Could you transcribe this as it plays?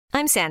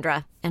I'm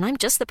Sandra, and I'm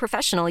just the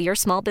professional your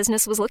small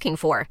business was looking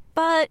for.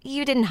 But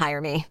you didn't hire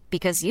me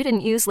because you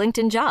didn't use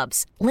LinkedIn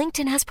Jobs.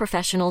 LinkedIn has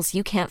professionals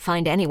you can't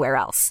find anywhere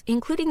else,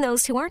 including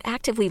those who aren't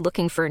actively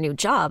looking for a new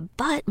job,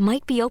 but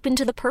might be open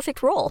to the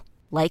perfect role,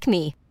 like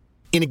me.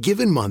 In a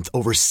given month,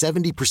 over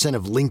 70%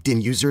 of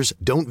LinkedIn users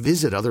don't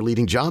visit other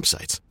leading job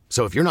sites.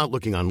 So if you're not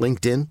looking on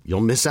LinkedIn,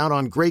 you'll miss out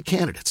on great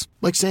candidates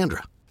like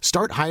Sandra.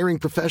 Start hiring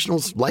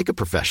professionals like a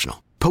professional.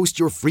 Post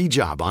your free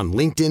job on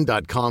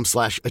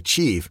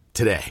linkedin.com/achieve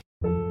today.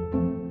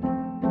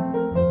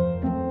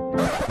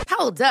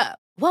 Hold up.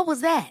 What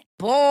was that?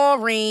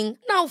 Boring.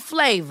 No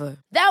flavor.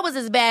 That was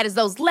as bad as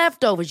those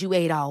leftovers you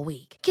ate all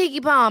week.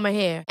 Keke Palmer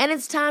here, and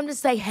it's time to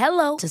say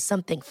hello to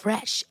something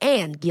fresh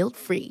and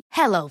guilt-free.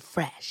 Hello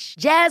Fresh.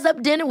 Jazz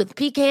up dinner with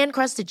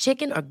pecan-crusted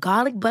chicken or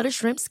garlic butter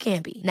shrimp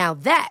scampi. Now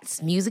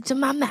that's music to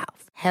my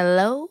mouth.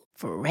 Hello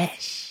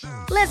Fresh.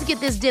 Let's get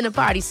this dinner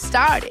party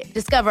started.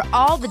 Discover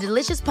all the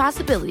delicious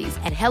possibilities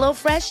at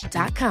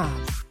hellofresh.com.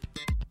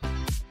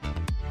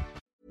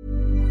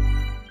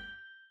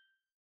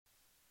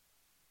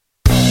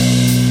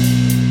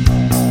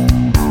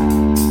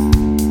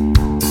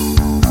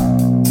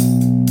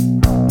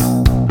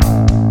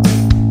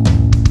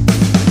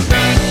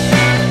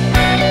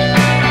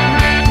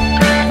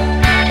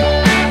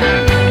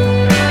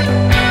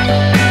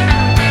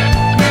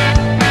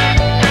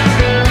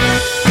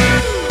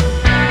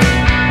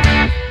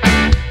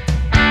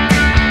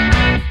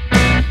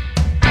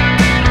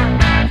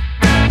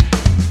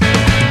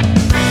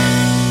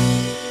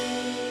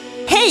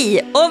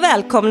 Hej och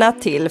välkomna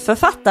till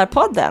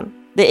Författarpodden.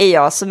 Det är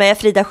jag som är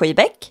Frida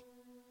Skybeck.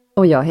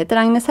 Och jag heter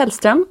Agnes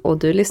Hellström och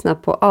du lyssnar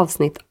på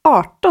avsnitt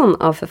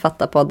 18 av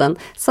Författarpodden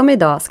som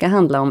idag ska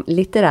handla om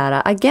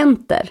litterära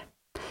agenter.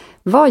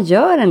 Vad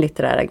gör en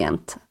litterär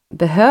agent?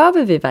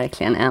 Behöver vi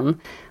verkligen en?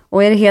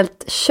 Och är det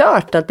helt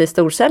kört att bli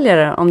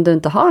storsäljare om du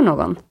inte har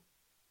någon?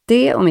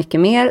 Det och mycket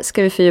mer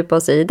ska vi fördjupa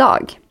oss i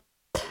idag.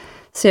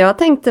 Så jag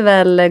tänkte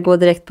väl gå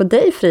direkt på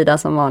dig, Frida,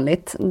 som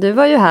vanligt. Du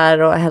var ju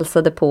här och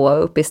hälsade på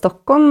uppe i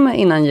Stockholm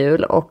innan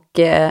jul och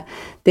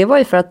det var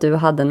ju för att du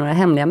hade några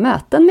hemliga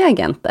möten med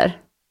agenter.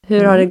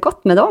 Hur har det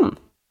gått med dem?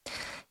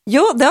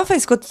 Jo, det har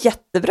faktiskt gått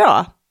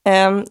jättebra.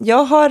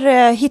 Jag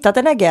har hittat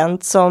en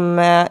agent som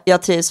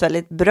jag trivs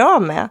väldigt bra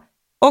med.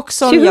 Och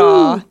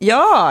som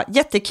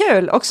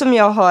jättekul. Och som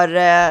jag har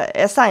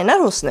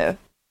signar hos nu.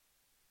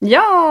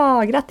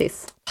 Ja,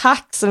 grattis.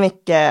 Tack så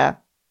mycket.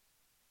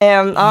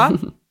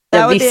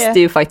 Jag visste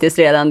ju faktiskt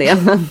redan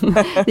det, men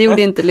det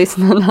gjorde inte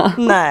lyssnarna.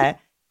 Nej,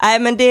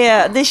 men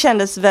det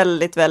kändes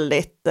väldigt,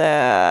 väldigt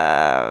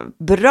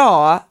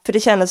bra. För det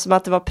kändes som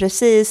att det var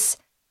precis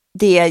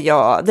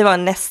det var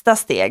nästa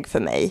steg för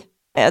mig.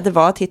 Det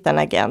var att hitta en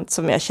agent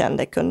som jag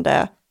kände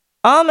kunde,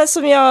 men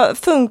som jag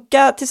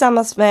funkar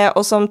tillsammans med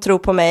och som tror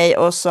på mig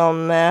och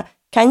som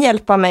kan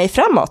hjälpa mig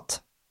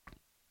framåt.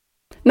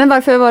 Men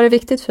varför var det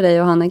viktigt för dig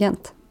att ha en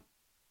agent?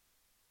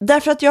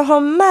 Därför att jag har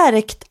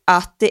märkt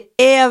att det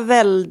är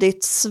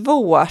väldigt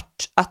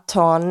svårt att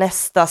ta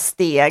nästa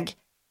steg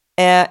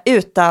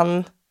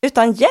utan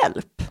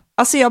hjälp.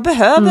 Alltså jag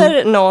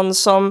behöver någon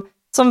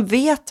som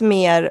vet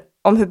mer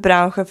om hur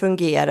branschen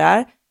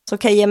fungerar, som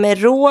kan ge mig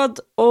råd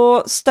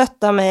och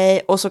stötta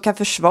mig och som kan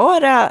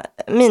försvara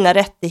mina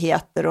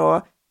rättigheter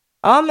och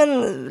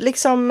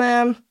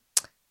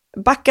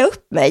backa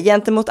upp mig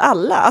gentemot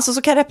alla. Alltså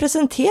så kan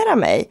representera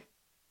mig.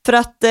 För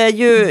att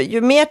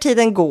ju mer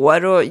tiden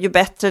går och ju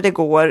bättre det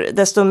går,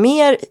 desto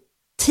mer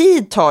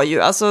tid tar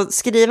ju, alltså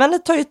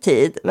skrivandet tar ju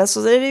tid, men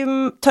så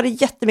tar det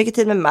jättemycket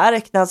tid med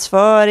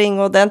marknadsföring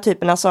och den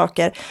typen av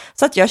saker.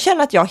 Så att jag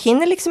känner att jag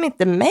hinner liksom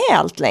inte med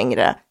allt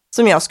längre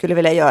som jag skulle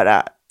vilja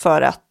göra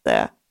för att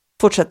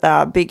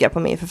fortsätta bygga på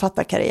min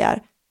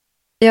författarkarriär.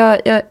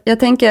 Jag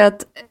tänker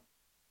att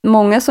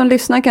många som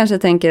lyssnar kanske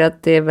tänker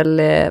att det är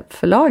väl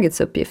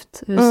förlagets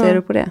uppgift. Hur ser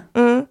du på det?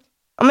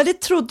 Ja, men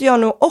det trodde jag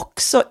nog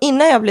också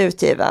innan jag blev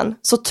utgiven.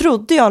 Så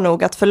trodde jag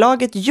nog att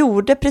förlaget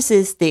gjorde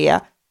precis det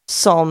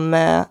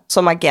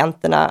som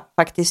agenterna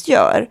faktiskt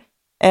gör.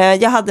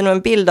 Jag hade nog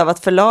en bild av att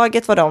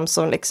förlaget var de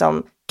som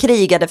liksom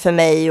krigade för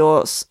mig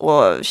och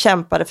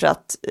kämpade för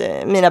att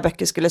mina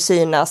böcker skulle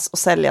synas och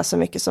säljas så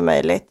mycket som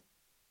möjligt.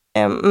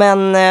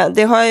 Men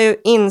det har jag ju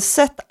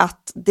insett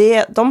att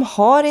de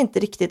har inte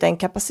riktigt den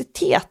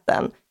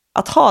kapaciteten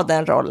att ha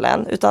den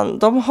rollen, utan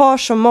de har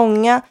så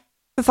många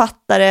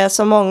författare,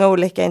 så många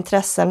olika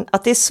intressen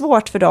att det är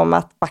svårt för dem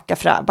att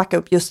backa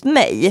upp just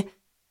mig.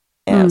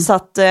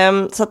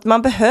 Så att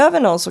man behöver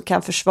någon som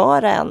kan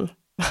försvara en.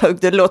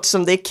 Det låter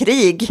som det är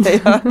krig.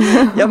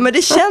 Ja, men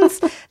det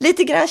känns,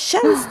 lite grann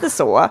känns det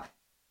så.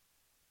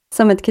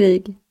 Som ett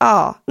krig?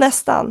 Ja,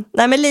 nästan.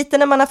 Nej, men lite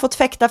när man har fått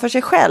fäkta för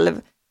sig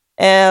själv.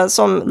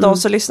 Som de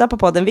som lyssnar på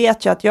podden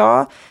vet ju att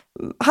jag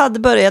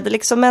började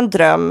liksom en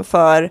dröm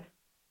för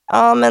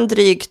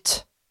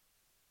drygt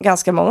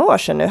ganska många år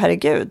sedan nu,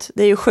 herregud.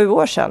 Det är ju 7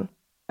 år sedan.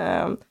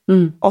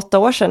 8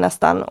 år sedan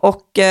nästan.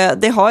 Och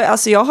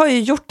jag har ju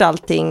gjort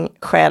allting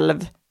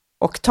själv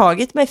och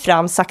tagit mig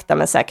fram sakta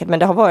men säkert, men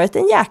det har varit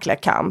en jäkla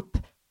kamp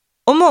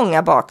och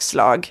många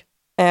bakslag.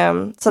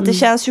 Så att det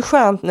känns ju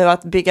skönt nu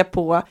att bygga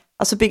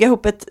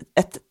ihop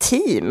ett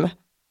team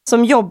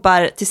som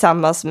jobbar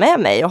tillsammans med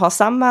mig och har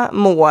samma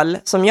mål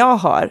som jag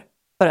har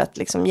för att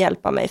liksom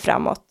hjälpa mig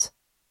framåt.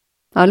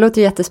 Ja, det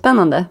låter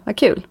jättespännande. Vad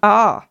kul.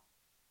 Ja,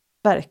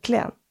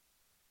 verkligen.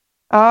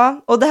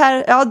 Ja, och det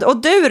här, ja,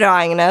 och du då,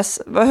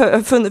 Agnes,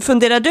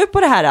 funderar du på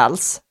det här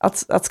alls?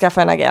 Att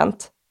skaffa en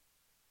agent?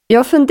 Jag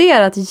har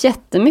funderat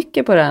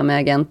jättemycket på det här med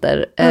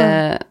agenter.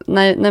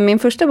 När min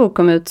första bok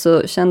kom ut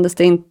så kändes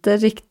det inte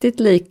riktigt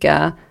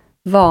lika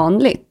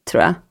vanligt,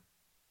 tror jag.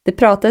 Det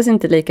pratades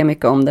inte lika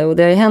mycket om det och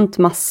det har ju hänt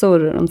massor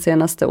de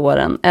senaste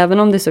åren. Även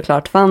om det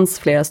såklart fanns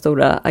flera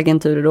stora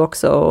agenturer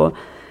också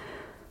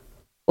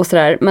och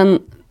sådär. Men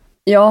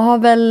jag har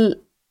väl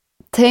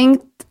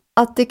tänkt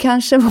att det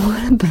kanske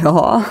vore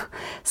bra,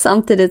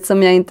 samtidigt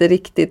som jag inte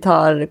riktigt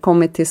har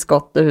kommit till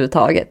skott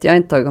överhuvudtaget. Jag har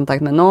inte tagit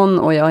kontakt med någon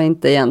och jag har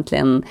inte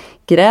egentligen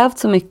grävt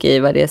så mycket i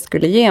vad det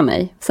skulle ge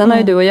mig. Sen har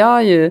ju du och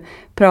jag ju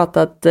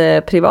pratat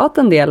privat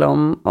en del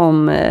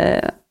om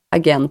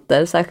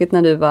agenter, särskilt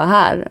när du var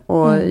här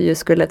och ju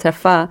skulle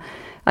träffa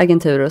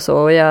agenturer och så.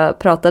 Och jag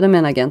pratade med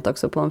en agent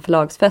också på en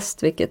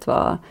förlagsfest, vilket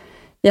var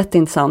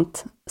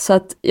jätteintressant. Så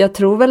att jag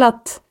tror väl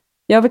att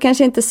jag har väl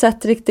kanske inte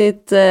sett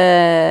riktigt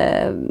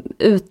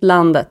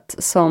utlandet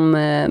som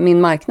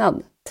min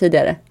marknad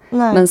tidigare.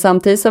 Nej. Men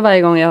samtidigt så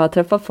varje gång jag har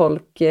träffat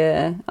folk,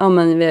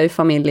 men vi har ju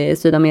familj i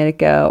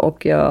Sydamerika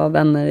och jag har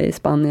vänner i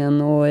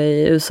Spanien och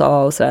i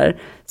USA och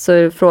sådär.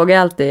 Så frågar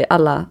jag alltid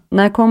alla,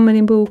 när kommer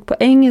din bok på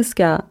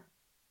engelska?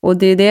 Och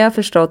det är det jag har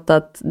förstått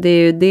att det är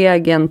ju det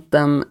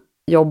agenten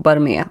jobbar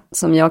med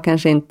som jag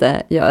kanske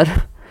inte gör.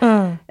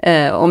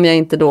 Om jag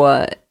inte då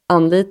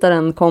anlitar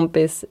en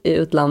kompis i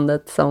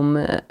utlandet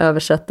som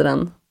översätter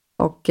den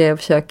och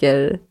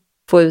försöker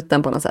få ut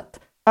den på något sätt.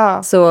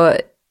 Så,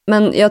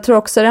 men jag tror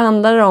också det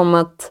handlar om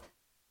att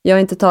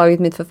jag inte tagit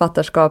mitt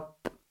författarskap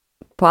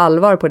på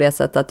allvar på det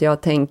sättet att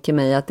jag tänker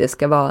mig att det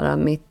ska vara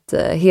mitt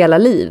hela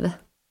liv.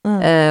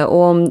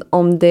 Och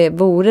om det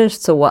vore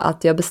så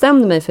att jag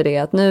bestämde mig för det,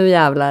 att nu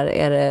jävlar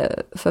är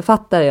det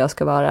författare jag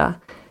ska vara,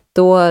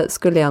 då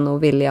skulle jag nog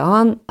vilja ha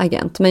en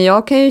agent. Men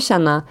jag kan ju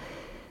känna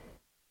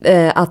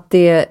att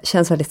det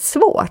känns väldigt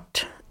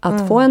svårt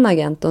att få en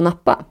agent att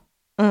nappa.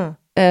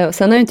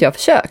 Sen har ju inte jag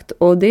försökt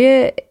och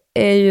det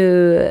är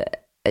ju,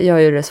 jag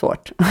är ju det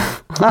svårt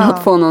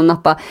att få någon att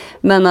nappa.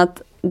 Men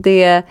att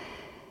det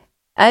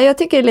jag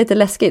tycker det är lite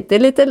läskigt. Det är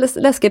lite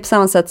läskigt på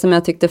samma sätt som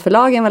jag tyckte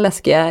förlagen var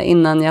läskiga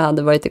innan jag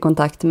hade varit i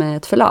kontakt med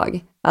ett förlag.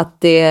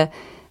 Att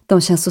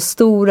de känns så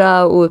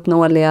stora och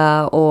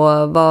uppnåeliga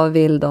och vad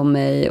vill de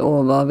mig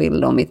och vad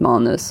vill de mitt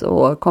manus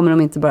och kommer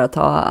de inte bara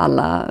ta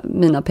alla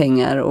mina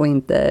pengar och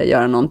inte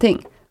göra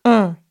någonting.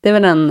 Det är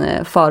väl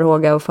en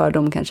farhåga och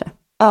fördom kanske.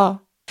 Ja.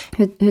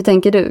 Hur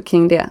tänker du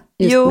kring det?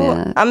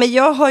 Men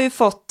jag har ju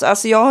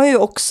jag har ju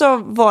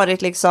också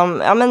varit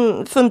liksom,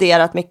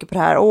 funderat mycket på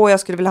det här. Jag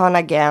skulle vilja ha en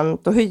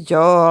agent och hur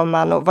gör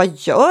man och vad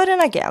gör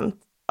en agent?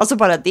 Alltså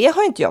bara det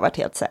har inte jag varit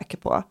helt säker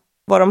på.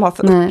 Vad de har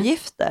för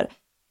uppgifter.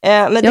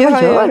 Men det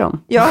vad gör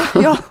de? Ja.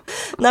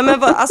 Nej, men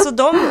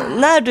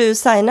när du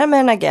signar med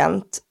en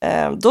agent,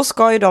 då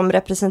ska ju de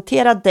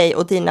representera dig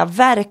och dina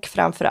verk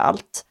framför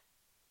allt.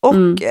 Och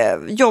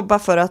jobba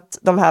för att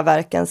de här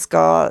verken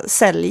ska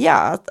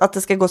sälja. Att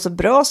det ska gå så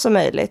bra som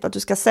möjligt. Att du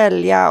ska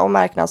sälja och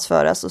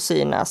marknadsföras och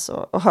synas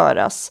och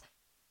höras.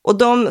 Och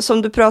de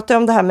som du pratar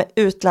om det här med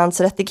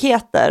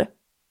utlandsrättigheter.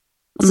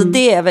 Alltså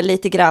det är väl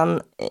lite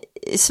grann,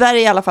 i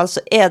Sverige i alla fall så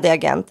är det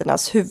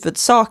agenternas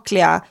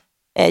huvudsakliga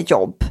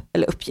jobb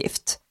eller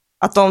uppgift.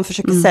 Att de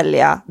försöker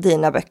sälja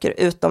dina böcker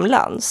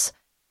utomlands.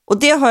 Och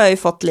det har jag ju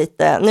fått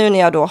lite, nu när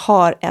jag då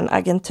har en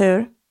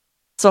agentur.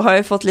 Så har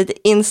jag fått lite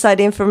inside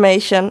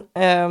information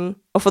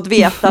och fått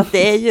veta att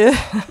det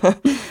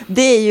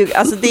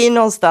är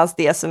någonstans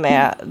det som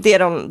är, det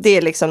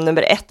är liksom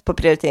nummer 1 på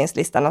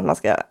prioriteringslistan, att man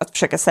ska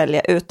försöka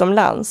sälja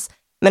utomlands.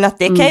 Men att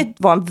det kan ju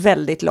vara en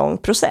väldigt lång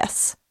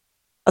process.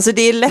 Alltså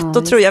det är lätt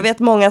att tro, jag vet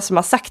många som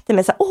har sagt till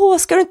mig så här,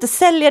 ska du inte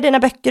sälja dina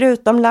böcker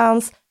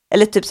utomlands?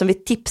 Eller typ som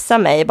vill tipsa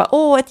mig,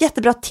 bara, ett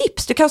jättebra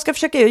tips, du kanske ska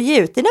försöka ge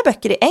ut dina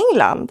böcker i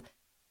England.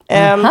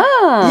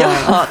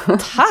 Ja,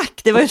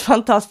 tack, det var ett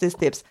fantastiskt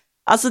tips.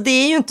 Alltså det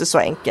är ju inte så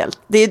enkelt.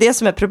 Det är ju det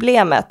som är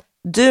problemet.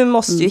 Du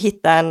måste ju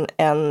hitta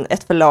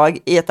ett förlag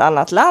i ett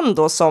annat land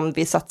då, som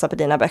vill satsa på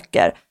dina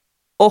böcker.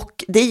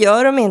 Och det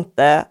gör de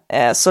inte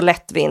så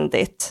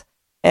lättvindigt.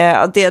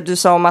 Det du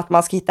sa om att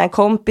man ska hitta en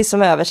kompis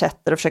som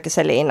översätter och försöker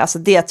sälja in, alltså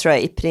det tror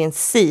jag i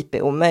princip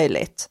är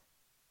omöjligt.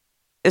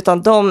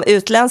 Utan de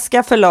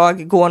utländska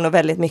förlag går nog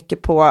väldigt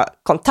mycket på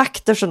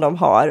kontakter som de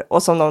har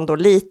och som de då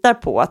litar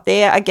på. Att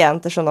det är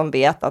agenter som de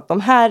vet att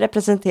de här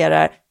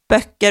representerar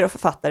böcker och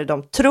författare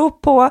de tror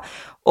på,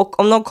 och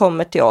om de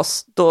kommer till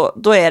oss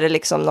då är det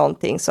liksom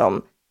någonting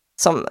som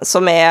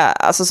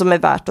är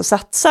värt att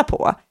satsa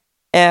på.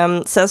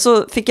 Sen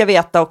så fick jag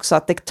veta också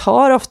att det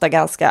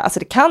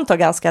kan ta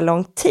ganska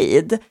lång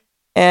tid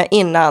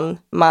innan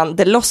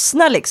det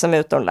lossnar liksom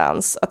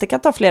utomlands. Att det kan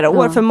ta flera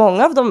år, för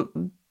många av de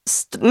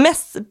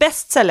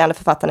bäst säljande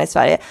författarna i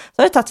Sverige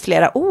så har det tagit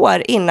flera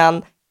år innan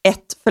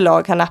ett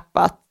förlag har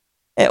nappat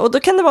Och då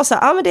kan det vara så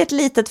här, men det är ett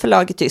litet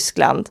förlag i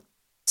Tyskland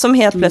som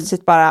helt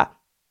plötsligt bara,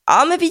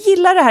 men vi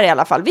gillar det här i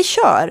alla fall, vi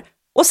kör.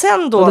 Och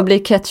sen då... Och då blir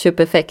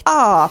ketchup-effekt.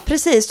 Ja,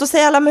 precis. Då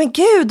säger alla, men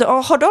gud,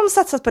 har de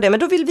satsat på det? Men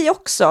då vill vi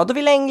också. Då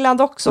vill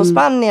England också,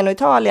 Spanien och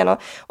Italien.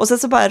 Och sen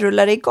så bara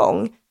rullar det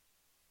igång.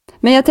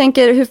 Men jag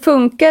tänker, hur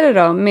funkar det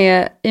då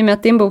i och med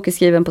att din bok är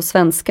skriven på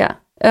svenska?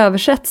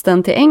 Översätts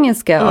den till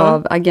engelska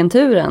av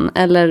agenturen?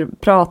 Eller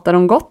pratar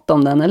de gott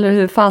om den? Eller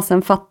hur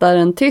fasen fattar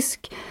en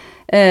tysk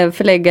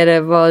förläggare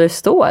vad det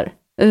står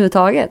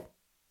överhuvudtaget?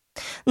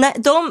 Nej,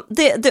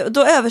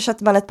 då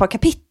översätter man ett par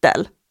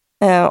kapitel.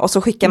 Och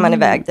så skickar man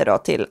iväg det då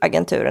till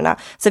agenturerna.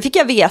 Sen fick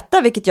jag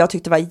veta, vilket jag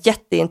tyckte var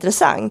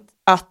jätteintressant,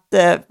 att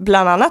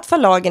bland annat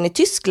förlagen i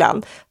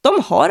Tyskland,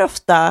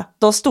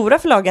 de stora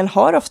förlagen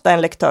har ofta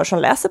en lektör som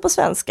läser på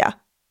svenska.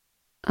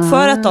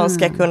 För att de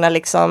ska kunna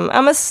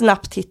liksom,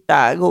 snabbt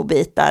hitta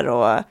godbitar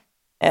och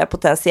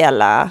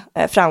potentiella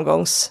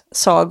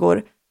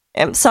framgångssagor.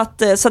 Så att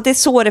det är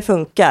så det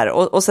funkar.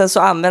 Och sen så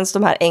används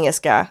de här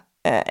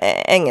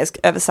engelsk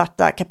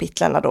översatta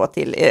kapitlerna då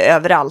till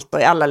överallt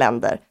och i alla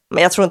länder.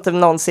 Men jag tror inte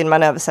någonsin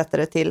man översätter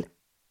det till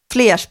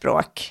fler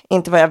språk.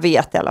 Inte vad jag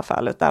vet i alla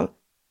fall, utan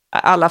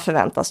alla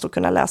förväntas då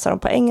kunna läsa dem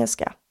på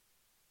engelska.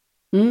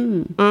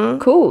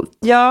 Coolt.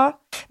 Ja,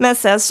 men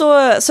sen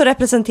så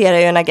representerar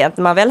ju en agent,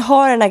 när man väl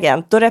har en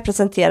agent, då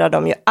representerar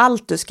de ju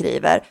allt du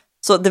skriver.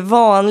 Så det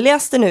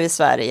vanligaste nu i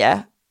Sverige,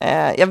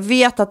 jag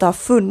vet att det har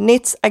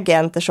funnits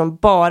agenter som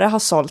bara har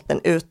sålt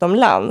den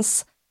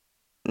utomlands.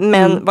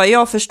 Men vad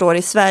jag förstår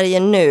i Sverige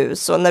nu,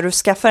 så när du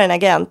skaffar en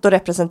agent, då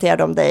representerar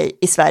de dig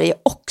i Sverige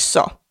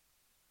också.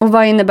 Och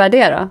vad innebär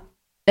det då?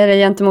 Är det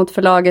gentemot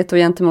förlaget och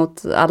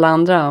gentemot alla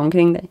andra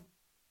omkring dig?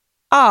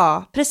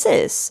 Ja,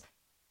 precis.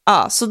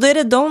 Ja, så då är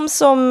det de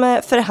som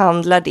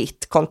förhandlar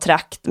ditt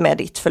kontrakt med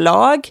ditt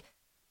förlag.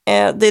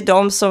 Det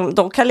är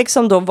de kan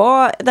liksom då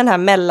vara den här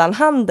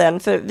mellanhanden.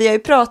 För vi har ju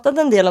pratat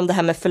en del om det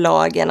här med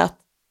förlagen, att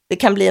det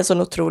kan bli en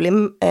sån otrolig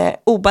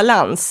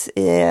obalans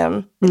i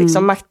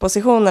liksom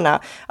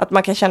maktpositionerna. Att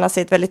man kan känna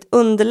sig i ett väldigt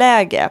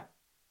underläge.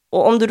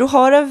 Och om du då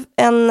har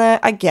en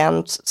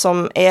agent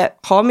som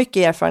har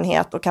mycket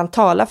erfarenhet och kan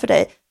tala för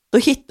dig,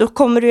 då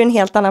kommer du i en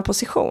helt annan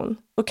position.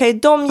 Då kan ju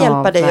de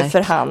hjälpa dig att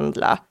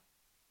förhandla.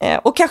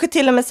 Och kanske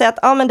till och med säga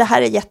att men det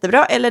här är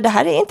jättebra, eller det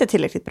här är inte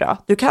tillräckligt bra.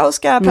 Du kanske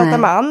ska prata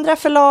med andra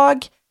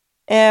förlag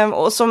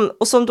och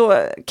som då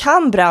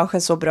kan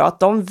branschen så bra att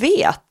de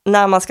vet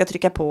när man ska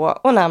trycka på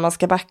och när man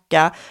ska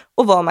backa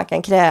och vad man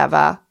kan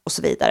kräva och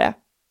så vidare.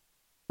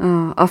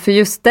 Ja, för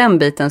just den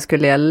biten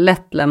skulle jag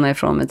lätt lämna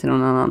ifrån mig till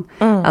någon annan.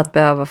 Att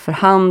behöva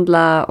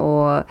förhandla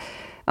och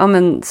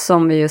men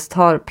som vi just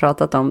har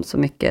pratat om så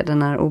mycket,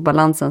 den här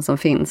obalansen som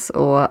finns,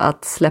 och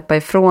att släppa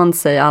ifrån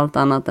sig allt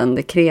annat än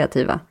det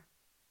kreativa.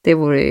 Det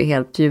vore ju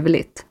helt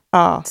ljuvligt.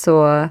 Ja.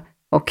 Så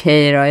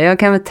okej då, jag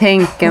kan väl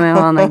tänka mig att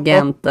ha en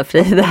agent där,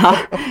 Frida.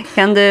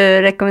 Kan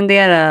du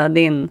rekommendera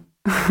din?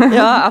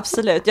 Ja,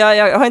 absolut.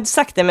 Jag har inte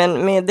sagt det,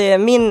 men det är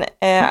min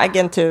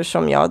agentur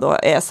som jag då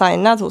är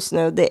signad hos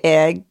nu, det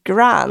är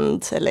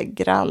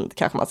Grand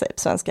kanske man säger på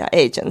svenska,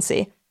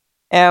 Agency.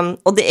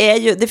 Och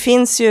det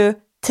finns ju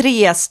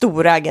 3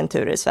 stora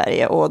agenturer i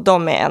Sverige, och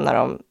de är en av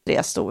de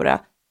 3 stora.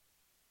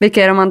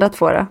 Vilka är de andra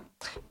 2 då?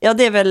 Ja,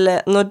 det är väl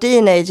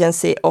Nordin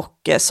Agency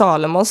och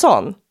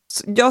Salomonsson.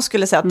 Jag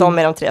skulle säga att de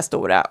är de 3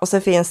 stora. Och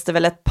så finns det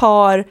väl ett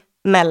par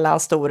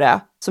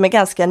mellanstora som är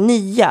ganska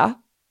nya.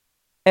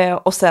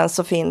 Och sen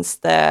så finns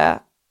det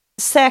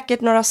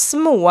säkert några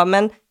små,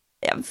 men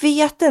jag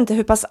vet inte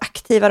hur pass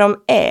aktiva de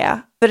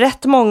är. För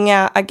rätt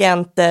många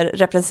agenter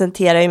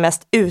representerar ju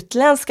mest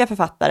utländska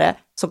författare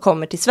som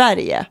kommer till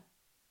Sverige.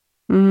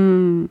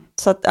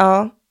 Så att,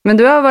 ja. Men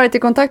du har varit i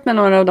kontakt med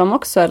några av dem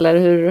också, eller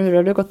hur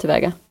har du gått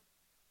tillväga?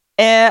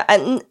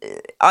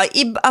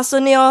 Alltså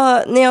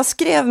när jag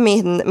skrev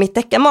mitt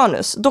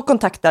deckarmanus, då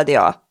kontaktade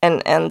jag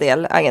en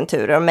del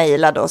agenturer och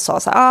mejlade och sa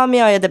så här, men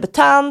jag är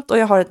debutant och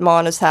jag har ett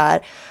manus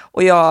här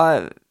och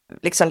jag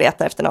liksom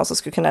letar efter någon som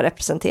skulle kunna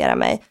representera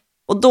mig.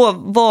 Och då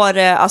var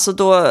det, alltså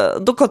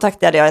då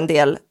kontaktade jag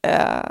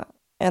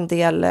en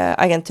del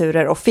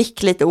agenturer och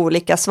fick lite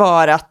olika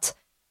svar, att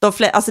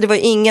alltså det var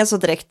ju ingen så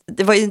direkt,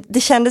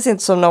 det kändes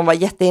inte som någon var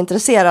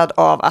jätteintresserad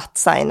av att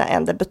signa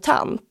en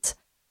debutant.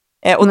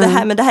 Och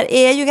det här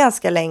är ju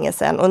ganska länge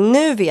sedan, och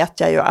nu vet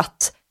jag ju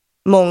att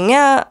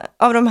många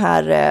av de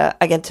här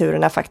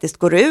agenturerna faktiskt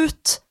går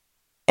ut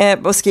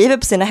och skriver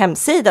på sina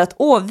hemsidor att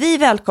vi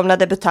välkomnar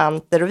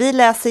debutanter och vi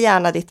läser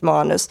gärna ditt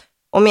manus,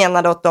 och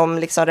menar då att de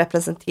liksom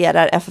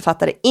representerar en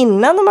författare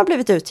innan de har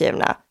blivit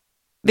utgivna.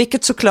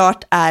 Vilket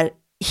såklart är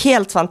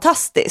helt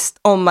fantastiskt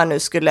om man nu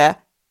skulle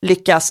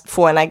lyckas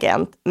få en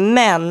agent.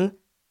 Men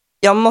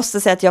jag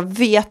måste säga att jag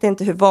vet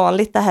inte hur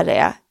vanligt det här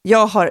är.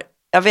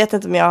 Jag vet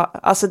inte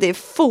alltså det är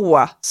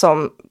få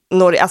som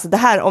alltså det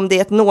här, om det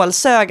är ett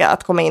nålsöga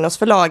att komma in hos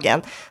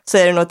förlagen, så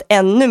är det nog ett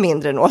ännu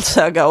mindre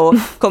nålsöga att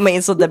komma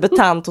in som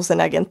debutant hos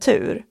en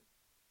agentur.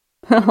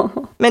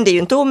 Men det är ju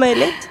inte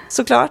omöjligt,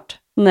 såklart.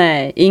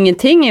 Nej,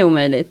 ingenting är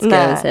omöjligt, ska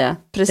jag säga.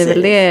 Precis. Det är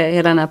väl det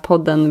hela den här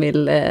podden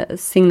vill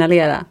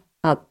signalera.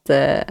 Att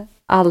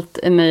allt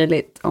är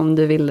möjligt om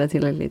du vill det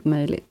tillräckligt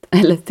möjligt.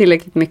 Eller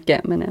tillräckligt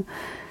mycket, men jag.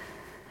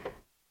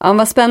 Ja,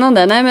 vad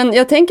spännande. Nej, men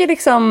jag tänker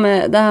liksom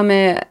det här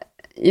med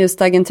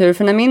just agentur.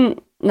 För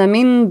när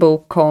min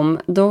bok kom,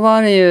 då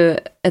var det ju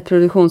ett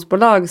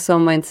produktionsbolag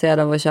som var intresserad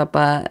av att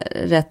köpa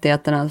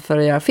rättigheterna för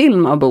att göra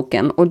film av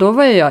boken. Och då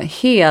var jag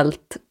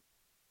helt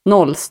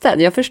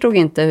nollställd. Jag förstod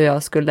inte hur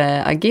jag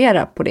skulle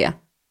agera på det.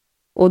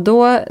 Och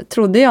då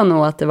trodde jag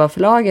nog att det var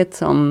förlaget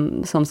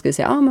som skulle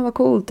säga, men vad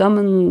coolt,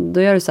 men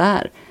då gör du så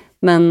här.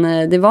 Men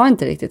det var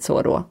inte riktigt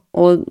så då.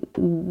 Och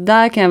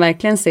där kan jag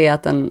verkligen se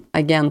att en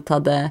agent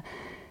hade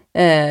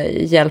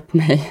hjälpt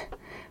mig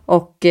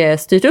och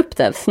styrt upp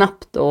det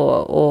snabbt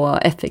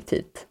och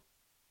effektivt.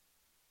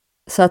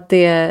 Så att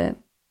det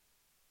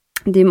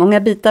är många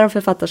bitar av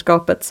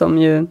författarskapet som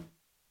ju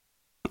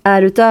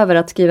är utöver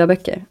att skriva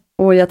böcker.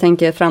 Och jag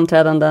tänker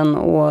framträdanden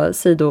och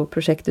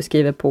sidoprojekt du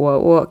skriver på.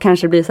 Och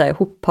kanske blir så här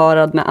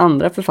hopparad med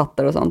andra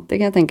författare och sånt. Det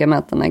kan jag tänka mig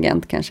att en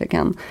agent kanske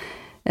kan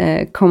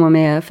komma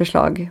med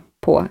förslag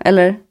på.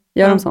 Eller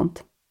gör de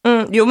sånt?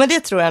 Jo, men det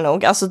tror jag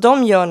nog. Alltså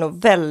de gör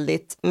nog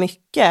väldigt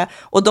mycket.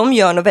 Och de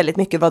gör nog väldigt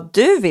mycket vad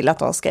du vill att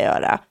de ska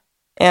göra.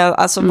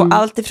 Alltså på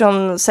allt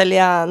ifrån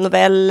sälja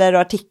noveller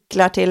och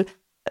artiklar till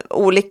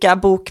olika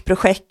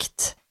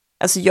bokprojekt.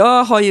 Alltså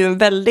jag har ju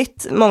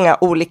väldigt många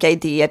olika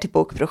idéer till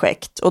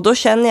bokprojekt. Och då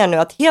känner jag nu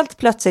att helt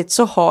plötsligt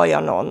så har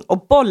jag någon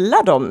att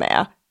bolla dem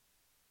med.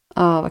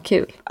 Ja, vad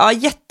kul. Ja,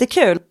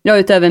 jättekul. Ja,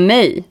 utöver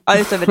mig. Ja,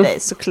 utöver dig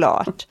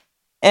såklart.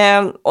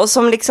 Och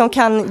som liksom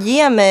kan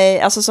ge mig,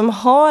 alltså som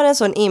har en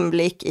sån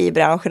inblick i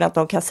branschen att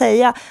de kan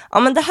säga, ja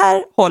men det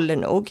här håller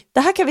nog, det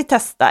här kan vi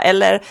testa,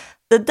 eller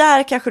det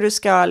där kanske du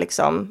ska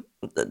liksom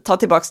ta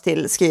tillbaks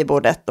till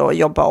skrivbordet och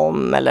jobba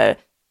om, eller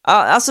ja,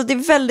 alltså det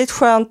är väldigt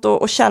skönt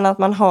att känna att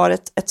man har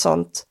ett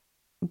sånt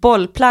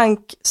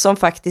bollplank som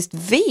faktiskt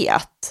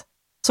vet,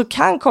 så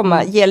kan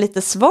komma ge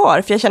lite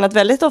svar, för jag känner att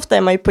väldigt ofta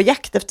är man ju på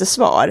jakt efter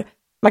svar.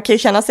 Man kan ju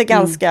känna sig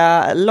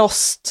ganska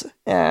lost,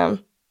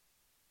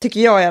 tycker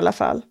jag i alla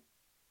fall.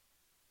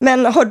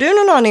 Men har du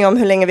någon aning om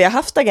hur länge vi har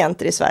haft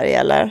agenter i Sverige,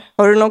 eller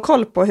har du någon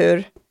koll på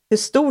hur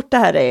stort det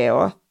här är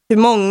och hur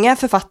många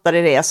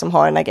författare det är som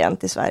har en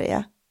agent i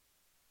Sverige?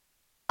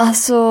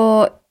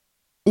 Alltså,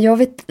 jag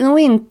vet nog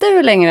inte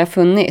hur länge det har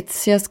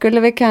funnits. Jag skulle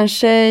väl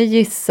kanske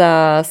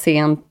gissa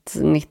sent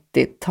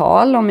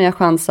 90-tal om jag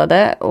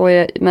chansade.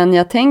 Men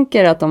jag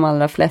tänker att de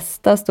allra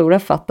flesta stora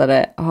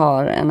författare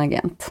har en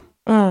agent.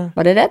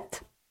 Var det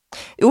rätt?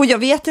 Jo, jag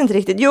vet inte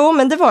riktigt. Jo,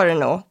 men det var det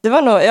nog. Det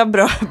var nog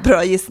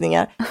bra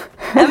gissningar.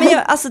 Nej, men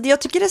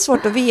jag tycker det är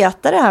svårt att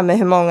veta det här med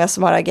hur många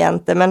som har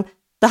agenter. Men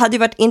det hade ju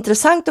varit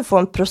intressant att få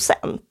en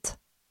procent.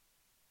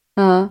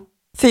 Ja.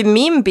 För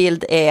min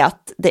bild är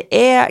att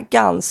det är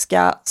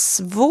ganska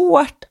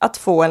svårt att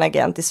få en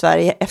agent i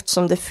Sverige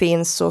eftersom det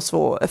finns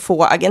så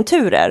få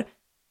agenturer.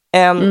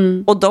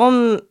 Och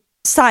de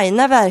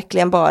signar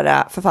verkligen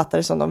bara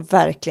författare som de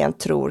verkligen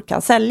tror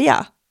kan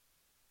sälja.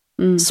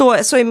 Så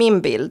är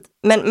min bild.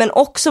 Men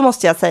också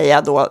måste jag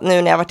säga då, nu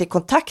när jag har varit i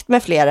kontakt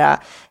med flera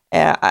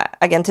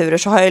agenturer,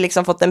 så har jag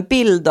liksom fått en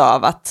bild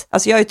av att,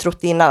 alltså jag har ju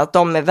trott innan att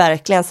de är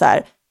verkligen så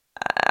här,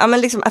 ja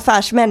men liksom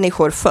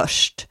affärsmänniskor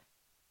först.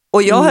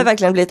 Och jag har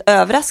verkligen blivit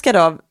överraskad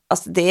av,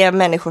 alltså det är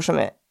människor som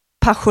är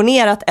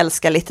passionerat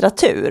älskar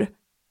litteratur.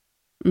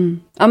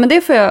 Ja, men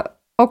det får jag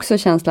också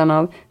känslan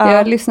av. Ja.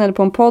 Jag lyssnade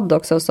på en podd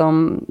också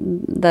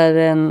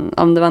där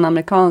om det var en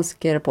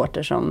amerikansk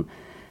reporter som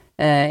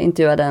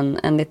intervjuade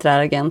en litterär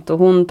agent, och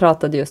hon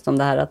pratade just om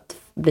det här att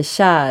bli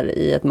kär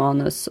i ett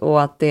manus,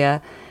 och att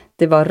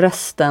det var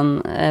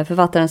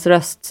författarens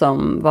röst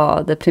som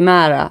var det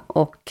primära,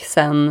 och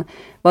sen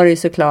var det ju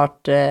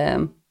såklart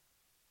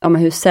men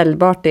hur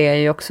säljbart det är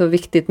ju också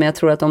viktigt, men jag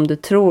tror att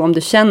om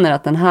du känner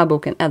att den här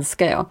boken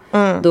älskar jag,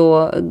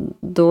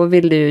 då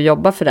vill du ju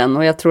jobba för den,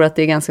 och jag tror att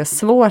det är ganska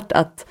svårt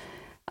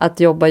att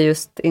jobba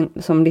just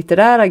som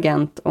litterär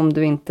agent om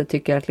du inte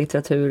tycker att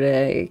litteratur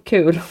är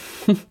kul.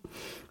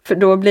 För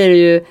då blir det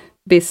ju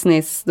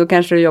business, då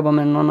kanske du jobbar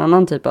med någon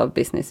annan typ av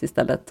business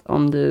istället,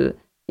 om du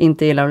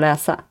inte gillar att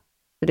läsa.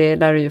 För det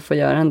lär du ju få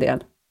göra en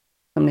del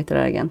som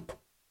litterär agent.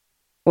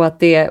 Och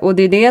det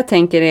är det jag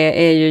tänker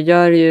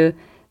gör ju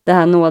det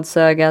här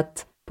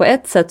nådsögat. På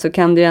ett sätt så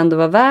kan det ju ändå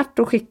vara värt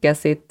att skicka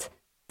sitt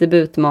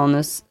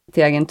debutmanus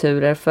till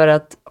agenturer, för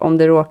att om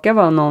det råkar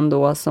vara någon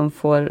då som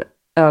får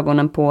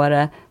ögonen på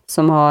det,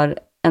 som har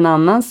en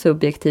annan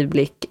subjektiv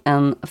blick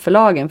än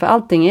förlagen. För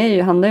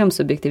allting handlar ju om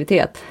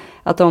subjektivitet.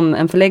 Att om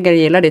en förläggare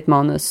gillar ditt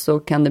manus så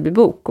kan det bli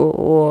bok.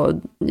 Och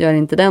gör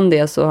inte den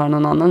det så har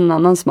någon en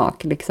annan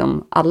smak.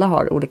 Liksom, alla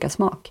har olika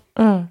smak.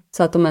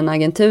 Så att om en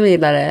agentur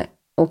gillar det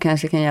och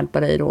kanske kan hjälpa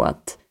dig då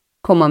att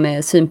komma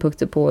med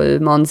synpunkter på hur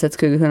manuset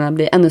skulle kunna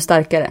bli ännu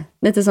starkare.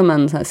 Lite som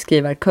en sån här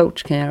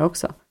skrivarcoach kan göra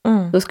också.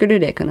 Då skulle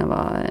det kunna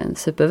vara en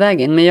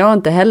superväg in. Men jag har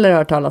inte heller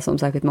hört talas om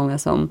särskilt många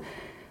som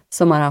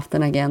har haft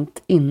en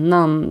agent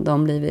innan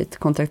de blivit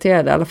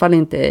kontrakterade. I alla fall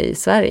inte i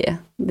Sverige.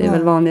 Det är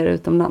väl vanligare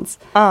utomlands.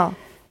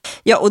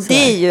 Ja, och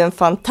det är ju en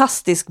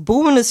fantastisk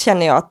bonus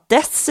känner jag, att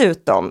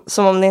dessutom,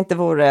 som om det inte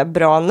vore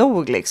bra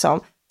nog liksom,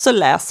 så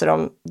läser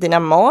de dina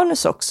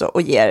manus också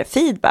och ger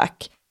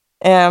feedback.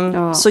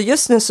 Så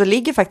just nu så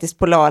ligger faktiskt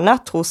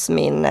Polarnatt hos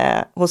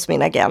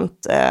min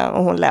agent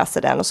och hon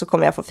läser den och så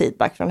kommer jag få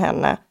feedback från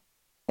henne.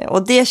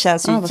 Och det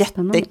känns ju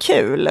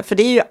jättekul, för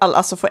det är ju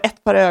alltså få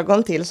ett par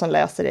ögon till som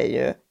läser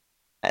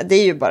det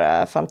är ju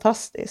bara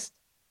fantastiskt.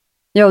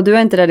 Ja, och du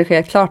har inte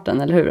redigerat klart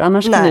den, eller hur?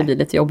 Annars kan det bli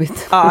lite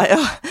jobbigt. Ja,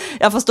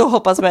 jag får stå och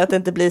hoppas med att det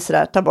inte blir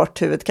sådär, ta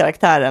bort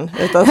huvudkaraktären.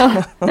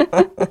 Utan...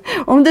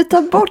 Om du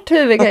tar bort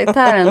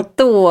huvudkaraktären,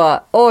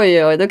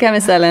 då kan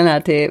vi sälja den här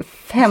till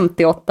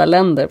 58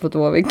 länder på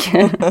 2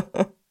 veckor.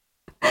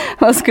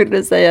 Vad skulle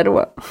du säga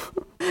då?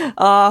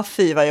 Ja,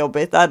 fy vad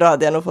jobbigt. Då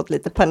hade jag nog fått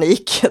lite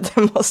panik,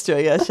 det måste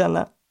jag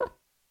erkänna.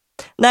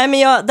 Nej,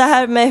 men det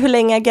här med hur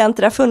länge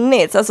agenter har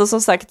funnits, alltså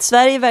som sagt,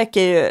 Sverige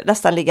verkar ju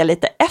nästan ligga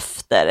lite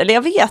efter, eller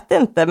jag vet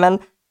inte, men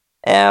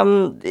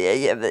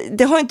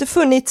det har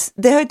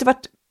inte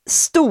varit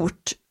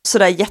stort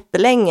sådär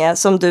jättelänge,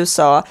 som du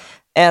sa,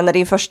 när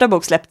din första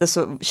bok släpptes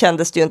så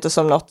kändes det ju inte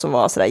som något som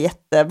var sådär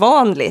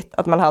jättevanligt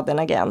att man hade en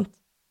agent.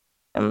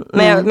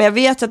 Men jag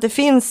vet att det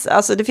finns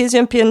ju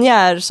en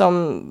pionjär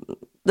som,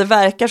 det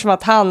verkar som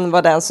att han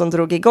var den som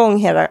drog igång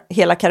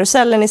hela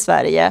karusellen i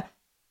Sverige.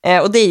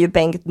 Och det är ju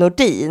Bengt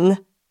Nordin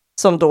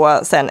som då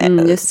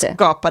sen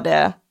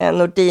skapade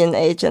Nordin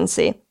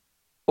Agency.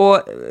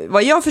 Och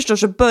vad jag förstår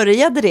så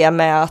började det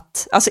med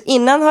att, alltså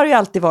innan har det ju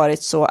alltid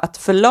varit så att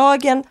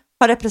förlagen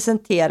har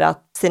representerat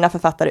sina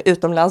författare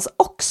utomlands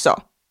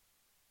också.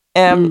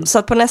 Så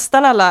att på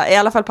nästan alla, i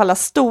alla fall på alla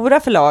stora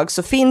förlag,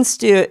 så finns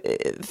det ju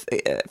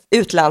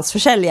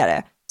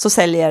utlandsförsäljare som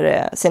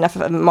säljer sina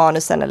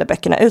manusen eller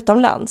böckerna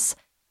utomlands.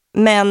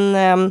 Men...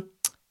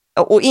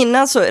 Och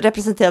innan så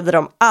representerade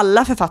de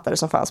alla författare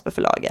som fanns på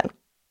förlagen.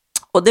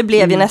 Och det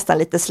blev ju nästan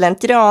lite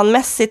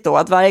slentrianmässigt då,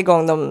 att varje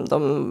gång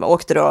de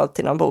åkte då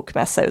till någon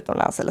bokmässa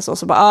utomlands eller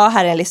så bara,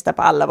 här är en lista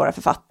på alla våra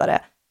författare.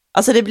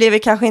 Alltså det blev ju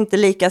kanske inte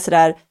lika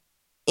sådär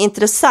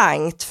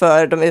intressant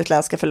för de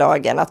utländska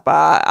förlagen att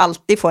bara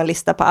alltid få en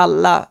lista på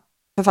alla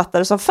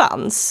författare som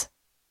fanns.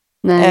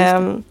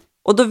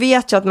 Och då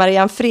vet jag att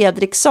Marianne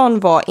Fredriksson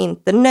var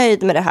inte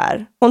nöjd med det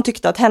här. Hon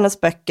tyckte att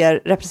hennes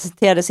böcker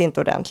representerades inte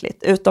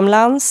ordentligt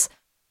utomlands.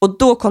 Och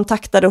då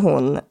kontaktade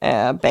hon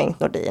Bengt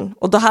Nordin.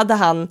 Och då hade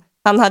han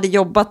hade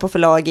jobbat på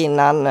förlag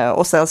innan,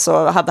 och sen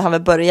så hade han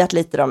väl börjat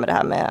lite då med det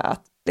här med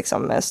att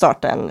liksom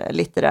starta en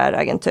litterär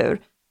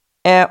agentur.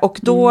 Och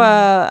då,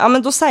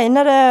 då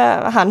signade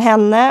han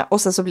henne,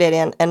 och sen så blev det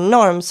en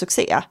enorm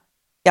succé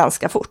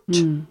ganska fort.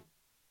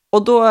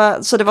 Och då,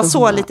 så det var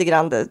så lite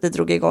grann det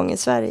drog igång i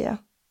Sverige.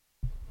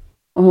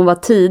 Och hon var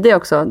tidig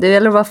också. Det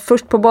gäller att vara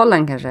först på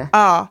bollen kanske.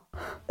 Ja,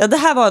 det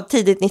här var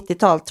tidigt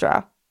 90-tal tror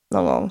jag.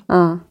 Någon gång.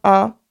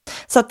 Ja.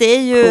 Så att det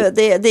är ju,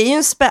 det är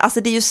ju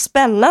det är ju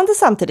spännande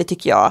samtidigt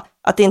tycker jag.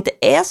 Att det inte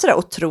är så där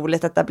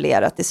otroligt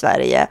etablerat i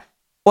Sverige.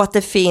 Och att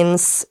det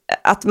finns,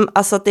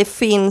 att det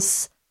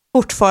finns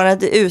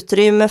fortfarande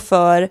utrymme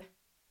för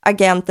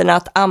agenterna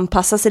att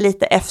anpassa sig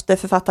lite efter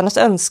författarnas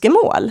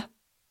önskemål.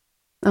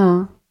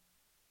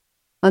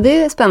 Ja,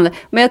 det är spännande.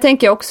 Men jag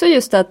tänker också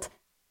just att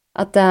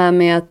det här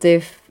med att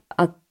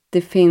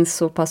det finns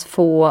så pass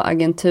få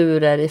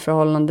agenturer i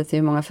förhållande till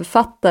hur många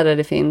författare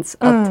det finns.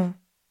 Att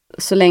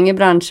så länge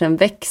branschen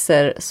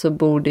växer så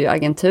borde ju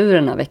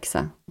agenturerna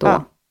växa då.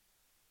 Ja.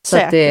 Så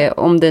att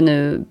om det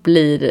nu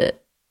blir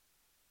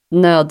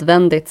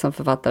nödvändigt som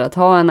författare att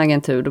ha en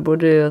agentur, då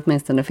borde det ju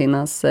åtminstone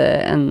finnas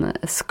en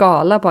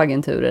skala på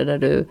agenturer där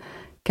du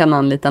kan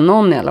anlita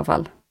någon i alla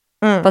fall.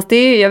 Fast det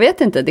är, jag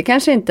vet inte, det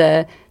kanske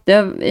inte,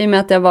 i och med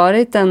att det har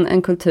varit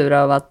en kultur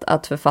av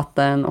att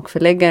författaren och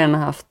förläggaren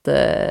har haft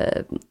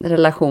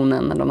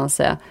relationen, eller vad man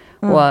säger,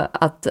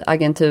 och att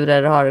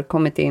agenturer har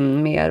kommit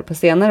in mer på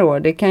senare år.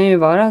 Det kan ju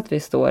vara att vi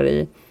står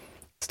i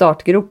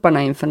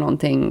startgroparna inför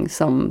någonting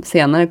som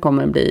senare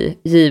kommer att bli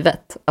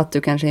givet. Att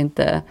du kanske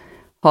inte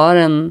har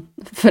en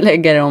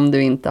förläggare om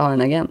du inte har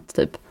en agent,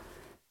 typ.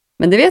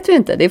 Men det vet vi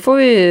inte. Det får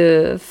vi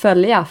ju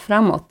följa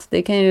framåt.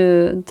 Det kan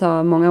ju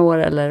ta många år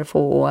eller få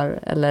år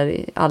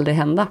eller aldrig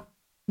hända.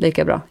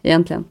 Lika bra,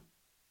 egentligen.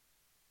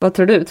 Vad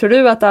tror du? Tror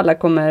du att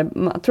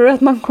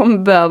att man kommer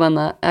behöva en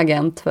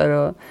agent för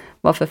att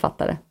vara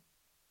författare?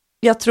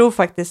 Jag tror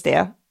faktiskt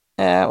det.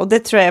 Och det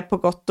tror jag är på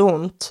gott och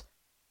ont.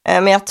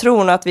 Men jag tror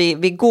nog att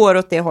vi går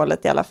åt det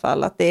hållet i alla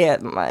fall.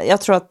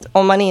 Jag tror att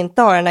om man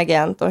inte har en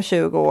agent om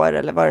 20 år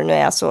eller vad det nu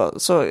är,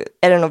 så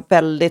är det nog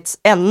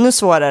ännu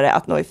svårare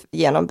att nå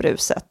igenom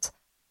bruset.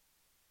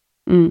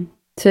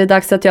 Så det är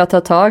dags att jag tar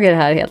tag i det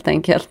här helt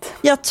enkelt.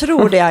 Jag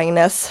tror det,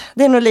 Agnes.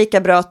 Det är nog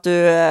lika bra att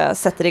du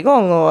sätter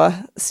igång och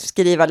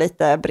skriva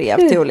lite brev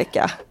till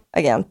olika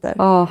agenter.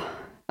 Ja,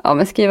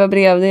 men skriva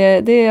brev,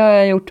 det har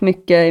jag gjort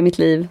mycket i mitt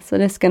liv. Så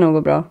det ska nog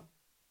gå bra.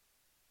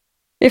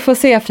 Vi får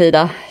se,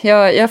 Frida.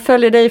 Jag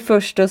följer dig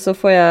först och så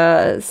får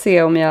jag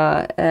se om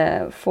jag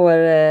får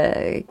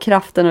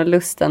kraften och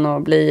lusten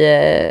att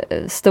bli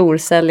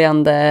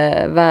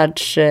storsäljande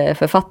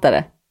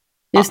världsförfattare.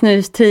 Just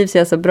nu trivs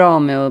jag så bra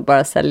med att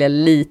bara sälja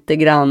lite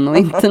grann och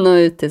inte nå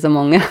ut till så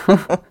många.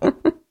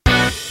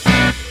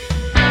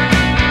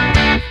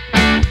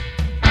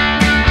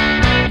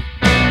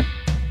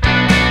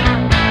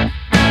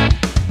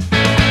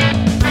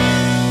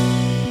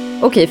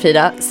 Okej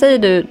Frida, säger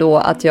du då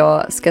att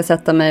jag ska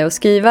sätta mig och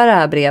skriva det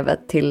här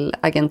brevet till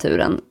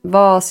agenturen.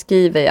 Vad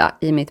skriver jag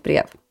i mitt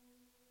brev?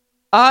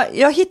 Ja,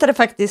 jag hittade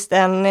faktiskt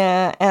en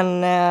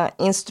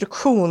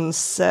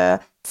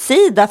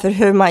instruktionssida för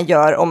hur man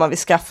gör om man vill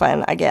skaffa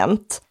en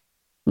agent.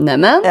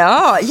 Nämen?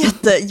 Ja,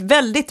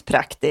 väldigt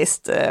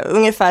praktiskt.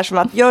 Ungefär som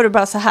att gör du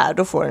bara så här,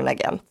 då får du en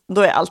agent.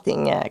 Då är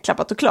allting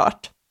klappat och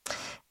klart.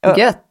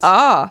 Gött.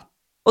 Ja,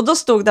 och då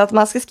stod det att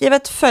man ska skriva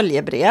ett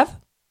följebrev.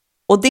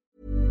 Och det...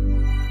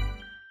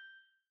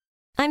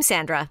 I'm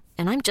Sandra,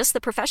 and I'm just the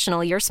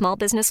professional your small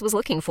business was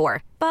looking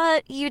for.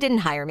 But you didn't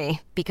hire me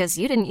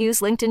because you didn't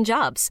use LinkedIn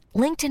Jobs.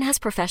 LinkedIn has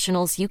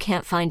professionals you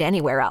can't find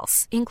anywhere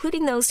else,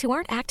 including those who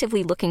aren't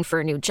actively looking for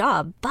a new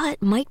job,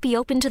 but might be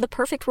open to the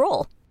perfect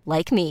role,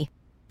 like me.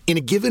 In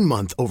a given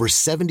month, over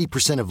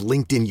 70% of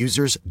LinkedIn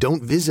users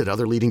don't visit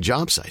other leading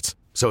job sites.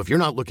 So if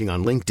you're not looking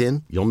on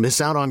LinkedIn, you'll miss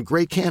out on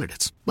great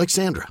candidates like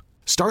Sandra.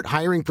 Start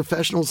hiring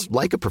professionals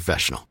like a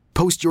professional.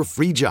 Post your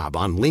free job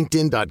on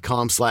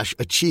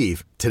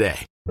linkedin.com/achieve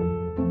today.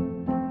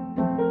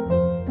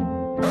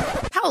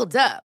 Hold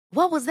up.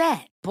 What was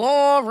that?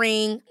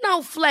 Boring.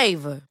 No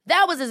flavor.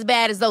 That was as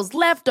bad as those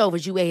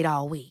leftovers you ate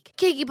all week.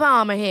 Keke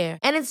Palmer here,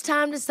 and it's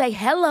time to say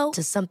hello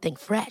to something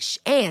fresh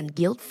and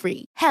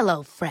guilt-free.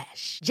 Hello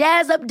Fresh.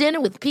 Jazz up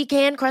dinner with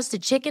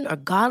pecan-crusted chicken or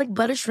garlic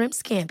butter shrimp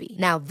scampi.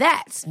 Now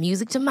that's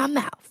music to my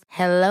mouth.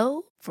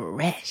 Hello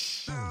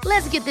Fresh.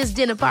 Let's get this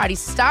dinner party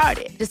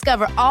started.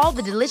 Discover all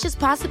the delicious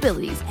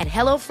possibilities at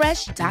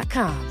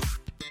hellofresh.com.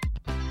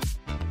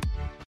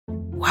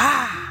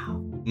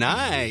 Wow.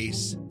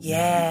 Nice.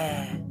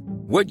 Yeah.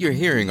 What you're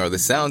hearing are the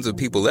sounds of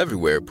people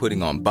everywhere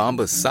putting on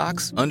Bombas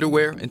socks,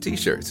 underwear, and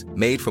T-shirts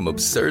made from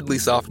absurdly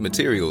soft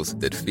materials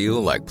that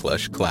feel like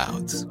plush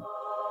clouds.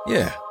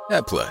 Yeah,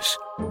 that plush.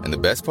 And the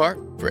best part?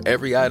 For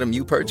every item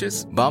you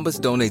purchase, Bombas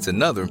donates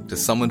another to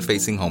someone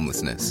facing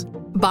homelessness.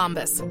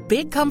 Bombas.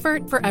 Big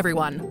comfort for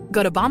everyone.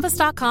 Go to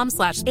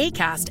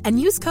bombas.com/ACAST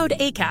and use code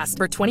ACAST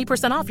for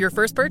 20% off your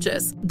first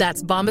purchase.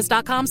 That's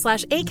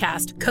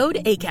bombas.com/ACAST. Code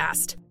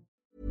ACAST.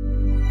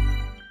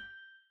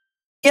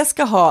 Jag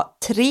ska ha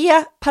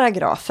 3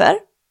 paragrafer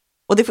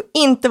och det får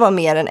inte vara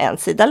mer än en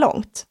sida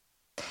långt.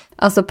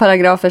 Alltså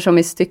paragrafer som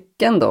i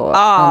stycken då?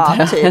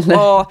 Ja, typ.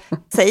 Och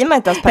säger man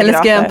inte ens paragrafer? Eller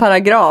ska jag en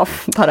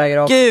paragraf?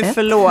 Gud,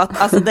 förlåt.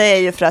 Alltså det är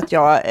ju för att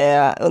jag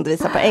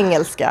undervisar på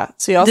engelska.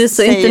 Så jag du är så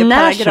säger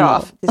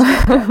international.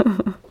 paragraf.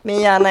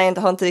 Min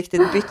hjärna har inte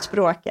riktigt bytt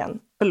språken.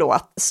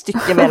 Förlåt,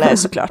 stycke menar jag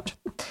såklart.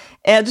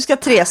 Du ska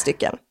ha 3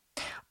 stycken.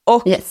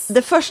 Och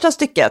det första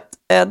stycket,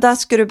 där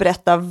ska du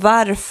berätta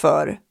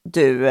varför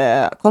du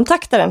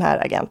kontaktar den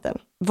här agenten.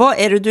 Vad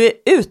är det du är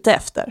ute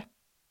efter?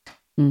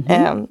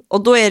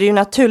 Och då är det ju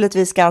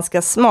naturligtvis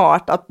ganska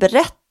smart att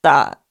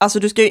berätta. Alltså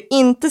du ska ju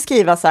inte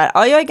skriva så här,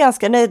 ja, jag är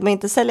ganska nöjd med att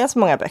inte sälja så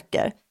många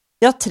böcker.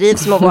 Jag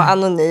trivs med att vara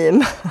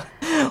anonym.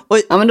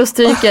 Ja, men då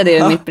stryker jag det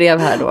i mitt brev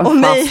här då.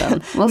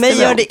 Och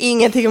mig gör det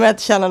ingenting om jag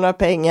inte tjänar några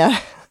pengar.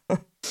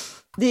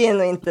 Det är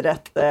nog inte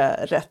rätt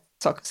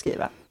sak att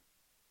skriva.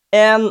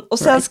 Och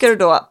sen ska du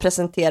då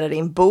presentera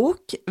din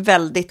bok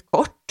väldigt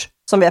kort,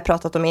 som vi har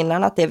pratat om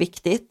innan, att det är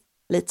viktigt.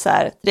 Lite så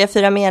här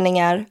 3-4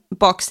 meningar,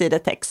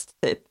 baksidetext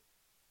typ.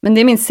 Men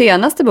det är min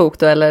senaste bok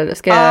då, eller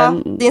ska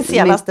jag... din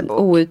senaste bok.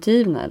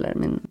 Outgivna, eller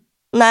min...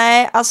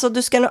 Nej, alltså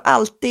du ska nog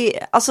alltid...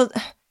 Alltså,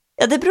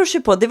 ja, det beror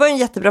sig på. Det var en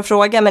jättebra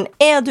fråga, men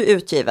är du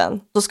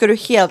utgiven, då ska du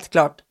helt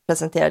klart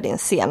presentera din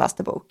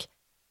senaste bok.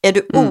 Är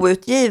du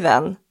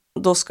outgiven,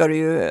 då ska du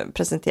ju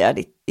presentera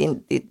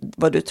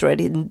vad du tror är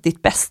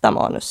ditt bästa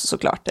manus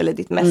såklart, eller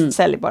ditt mest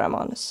säljbara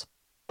manus.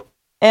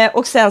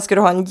 Och sen ska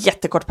du ha en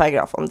jättekort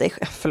paragraf om dig,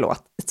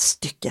 ett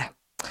stycke.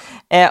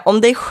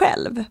 Om dig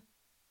själv.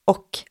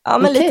 Och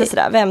lite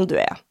sådär, vem du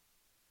är.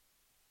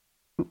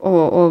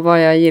 Och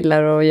vad jag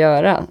gillar att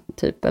göra,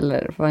 typ,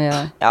 eller vad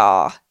jag...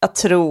 Ja, jag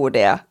tror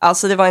det.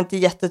 Alltså det var inte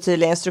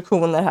jättetydliga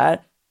instruktioner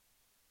här.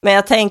 Men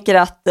jag tänker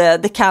att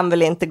det kan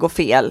väl inte gå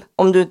fel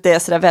om du inte är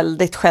sådär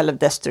väldigt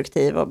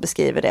självdestruktiv och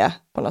beskriver det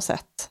på något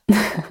sätt.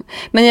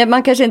 Men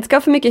man kanske inte ska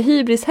ha för mycket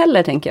hybris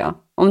heller, tänker jag.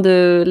 Om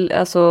du,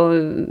 alltså...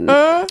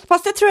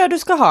 fast det tror jag du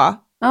ska ha.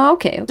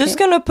 Okay. Du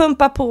ska nog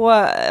pumpa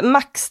på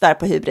max där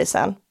på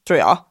hybrisen, tror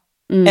jag.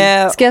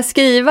 Ska jag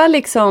skriva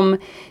liksom,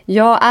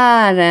 jag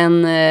är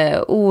en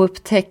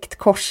oupptäckt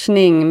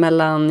korsning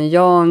mellan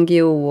Jan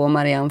Guillou och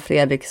Marianne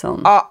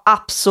Fredriksson? Ja,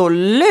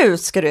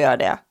 absolut ska du göra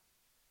det.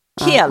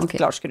 Helt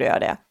klart ska du göra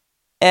det.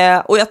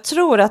 Och jag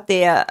tror att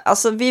det är,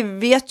 alltså vi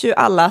vet ju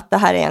alla att det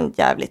här är en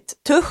jävligt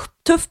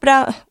tuff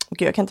bransch.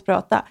 Gud, jag kan inte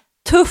prata.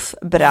 Tuff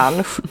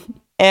bransch.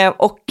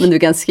 Men du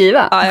kan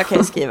skriva? Ja, jag kan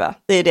ju skriva.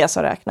 Det är det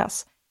som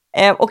räknas.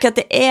 Och att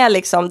det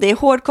är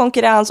hård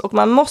konkurrens och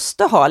man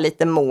måste ha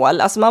lite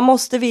mål. Alltså man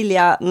måste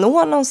vilja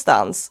nå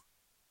någonstans,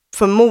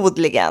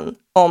 förmodligen,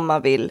 om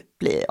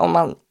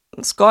man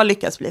ska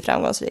lyckas bli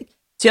framgångsrik.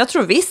 Så jag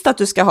tror visst att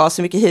du ska ha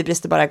så mycket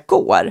hybris det bara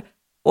går.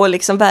 Och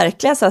liksom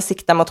verkligen så här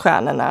sikta mot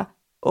stjärnorna.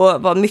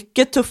 Och vara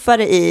mycket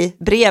tuffare i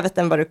brevet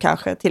än vad du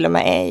kanske till och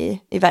med är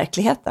i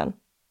verkligheten.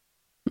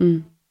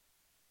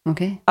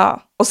 Okej.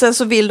 Ja, och sen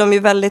så vill de ju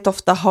väldigt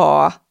ofta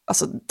ha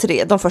alltså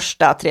de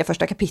tre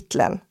första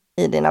kapitlen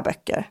i dina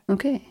böcker.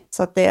 Okej.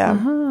 Så att det...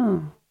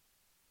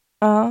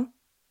 Ja.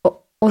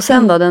 Och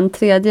sen då, den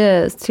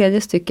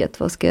tredje stycket,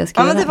 vad ska jag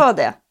skriva? Ja, men det var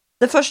det.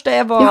 Det första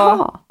det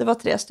var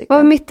 3 stycken. Vad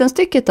var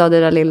mittenstycket då, det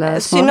där lilla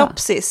smala?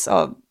 Synopsis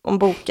om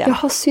boken.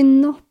 Jaha,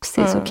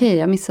 synopsis. Okej,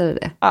 jag missade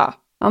det. Ja.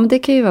 Ja, men det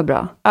kan ju vara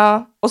bra.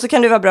 Ja, och så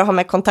kan det vara bra att ha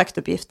med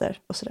kontaktuppgifter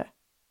och sådär.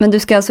 Men du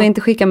ska alltså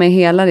inte skicka med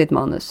hela ditt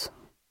manus?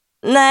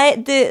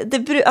 Nej,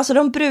 alltså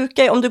de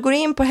brukar, om du går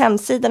in på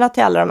hemsidorna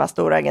till alla de här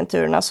stora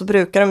agenturerna så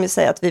brukar de ju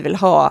säga att vi vill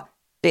ha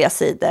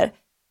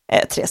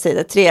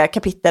 3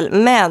 kapitel.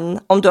 Men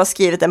om du har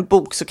skrivit en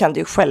bok så kan du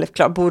ju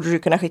självklart, borde du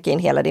kunna skicka in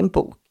hela din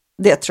bok.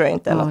 Det tror jag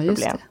inte är något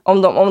problem.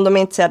 Om de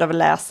är intresserade av att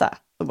läsa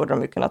så borde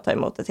de ju kunna ta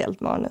emot ett helt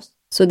manus.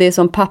 Så det är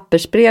som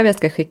pappersbrev jag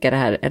ska skicka det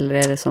här, eller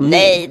är det som...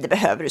 Nej, det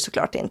behöver du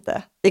såklart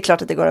inte. Det är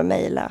klart att det går att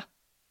mejla.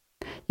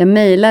 Jag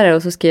mejlar det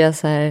och så skriver jag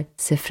så här: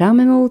 se fram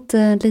emot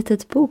ett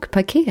litet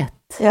bokpaket.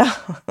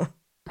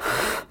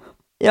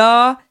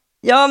 Ja.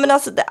 Ja, men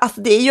alltså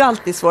det är ju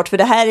alltid svårt, för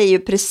det här är ju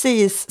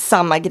precis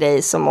samma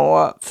grej som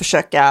att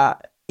försöka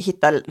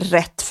hitta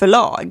rätt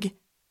förlag.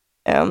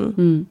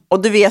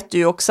 Och du vet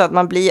ju också att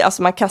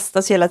man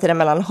kastas hela tiden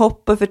mellan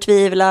hopp och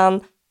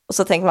förtvivlan, och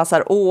så tänker man så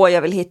här,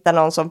 jag vill hitta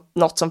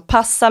något som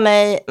passar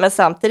mig, men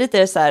samtidigt är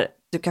det så här,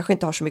 du kanske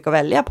inte har så mycket att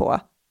välja på.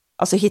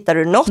 Alltså hittar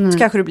du något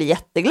kanske du blir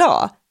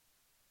jätteglad.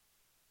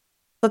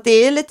 Så att det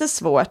är lite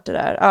svårt det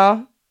där,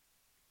 ja.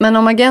 Men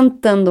om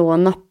agenten då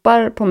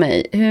nappar på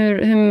mig,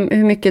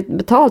 hur mycket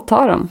betalt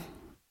tar de?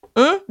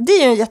 Det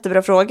är ju en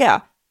jättebra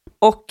fråga.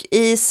 Och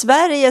i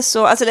Sverige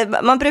så, alltså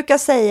man brukar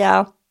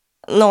säga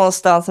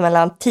någonstans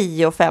mellan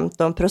 10 och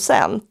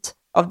 15%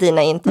 av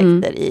dina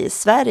intäkter i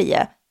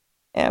Sverige.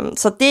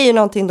 Så att det är ju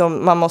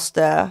någonting man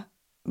måste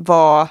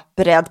vara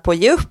beredd på att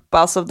ge upp.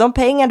 Alltså de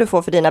pengar du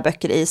får för dina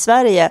böcker i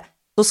Sverige,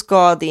 då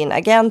ska din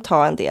agent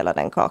ha en del av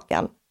den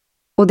kakan.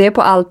 Och det är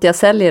på allt jag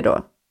säljer då,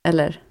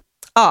 eller?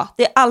 Ja,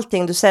 det är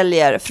allting du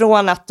säljer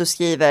från att du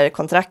skriver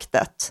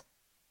kontraktet,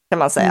 kan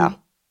man säga.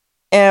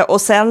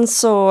 Och sen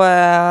så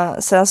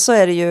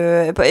är det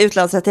ju, på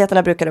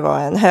utlandsrättigheterna brukar det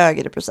vara en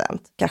högre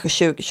procent, kanske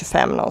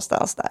 20-25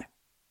 någonstans där.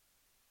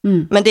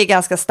 Men det är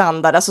ganska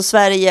standard. Alltså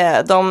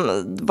Sverige,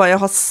 vad jag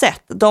har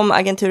sett, de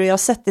agenturer jag har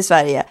sett i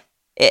Sverige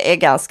är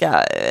ganska,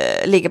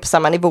 ligger på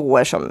samma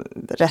nivåer som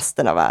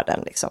resten av världen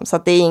liksom. Så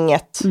att det är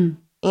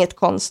inget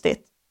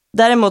konstigt.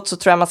 Däremot så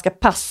tror jag man ska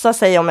passa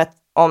sig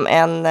om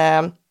en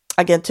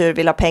agentur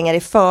vill ha pengar i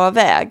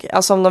förväg.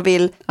 Alltså om de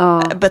vill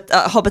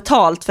ha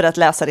betalt för att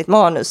läsa ditt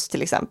manus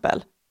till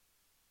exempel.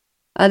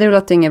 Ja, det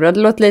låter inget bra. Det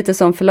låter lite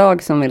som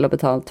förlag som vill ha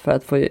betalt för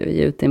att få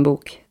ge ut din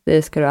bok.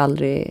 Det ska du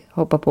aldrig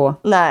hoppa på.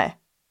 Nej,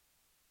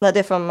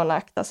 det får man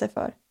akta sig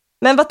för.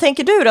 Men vad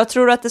tänker du då?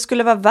 Tror du att det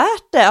skulle vara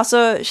värt det?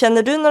 Alltså,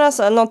 känner du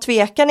någon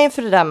tvekan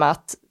inför det där med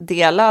att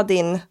dela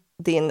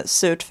din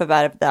surt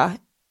förvärvda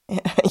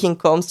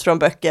inkomst från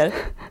böcker?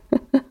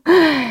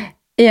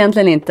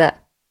 Egentligen inte.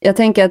 Jag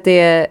tänker att det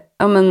är,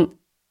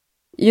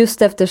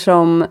 just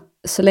eftersom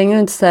så länge du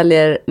inte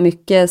säljer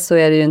mycket så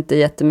är det ju inte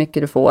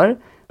jättemycket du får.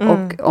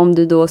 Och om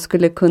du då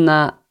skulle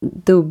kunna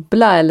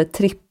dubbla eller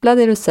trippla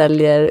det du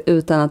säljer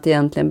utan att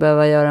egentligen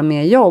behöva göra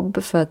mer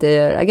jobb för att det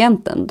gör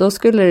agenten, då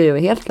skulle det ju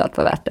helt klart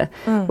vara värt det.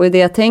 Och i det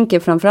jag tänker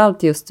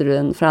framförallt just ur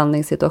en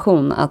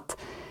förhandlingssituation att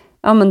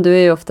du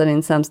är ju ofta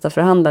din sämsta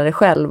förhandlare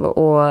själv,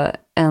 och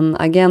en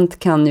agent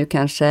kan ju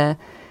kanske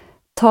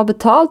ta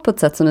betalt på ett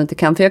sätt som du inte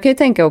kan. För jag kan ju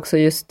tänka också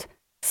just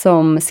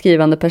som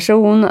skrivande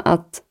person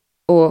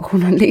och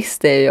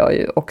journalist är jag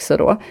ju också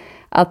då,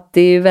 att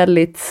det är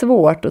väldigt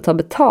svårt att ta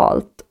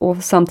betalt, och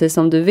samtidigt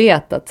som du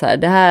vet att så här,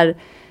 det här,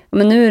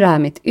 men nu är det här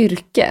mitt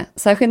yrke.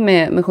 Särskilt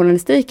med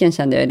journalistiken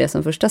kände jag det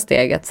som första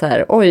steg, att så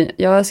här,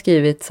 jag har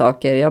skrivit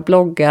saker, jag har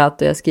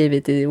bloggat och jag har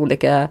skrivit i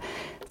olika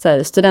så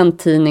här,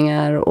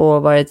 studenttidningar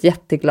och varit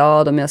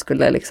jätteglad om jag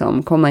skulle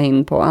liksom komma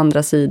in på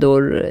andra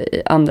sidor,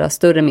 andra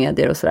större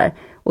medier och sådär.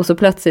 Och så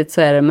plötsligt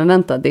så är det, men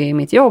vänta, det är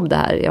mitt jobb det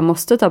här, jag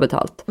måste ta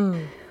betalt.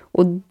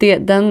 Och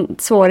den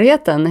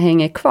svårigheten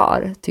hänger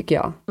kvar, tycker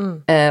jag.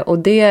 Och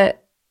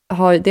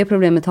det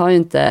problemet har ju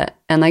inte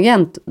en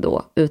agent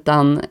då,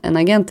 utan en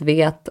agent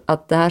vet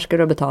att det här ska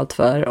du ha betalt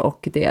för,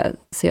 och det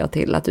ser jag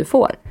till att du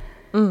får.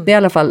 Det är i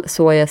alla fall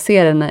så jag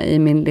ser det i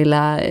min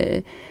lilla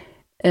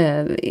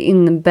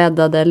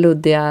inbäddade,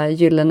 luddiga,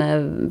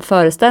 gyllene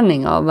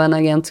föreställning av vad en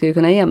agent skulle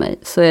kunna ge mig.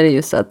 Så är det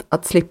just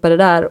att slippa det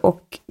där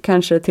och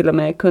kanske till och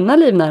med kunna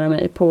livnära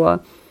mig på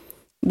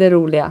det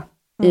roliga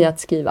i att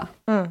skriva.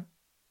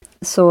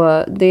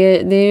 Så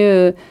det är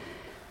ju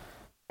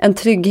en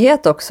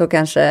trygghet också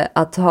kanske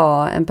att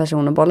ha en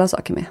person att bolla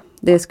saker med.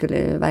 Det skulle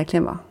ju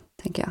verkligen vara,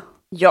 tänker jag.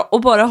 Ja,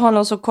 och bara ha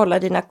någon som kollar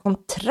dina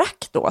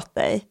kontrakt åt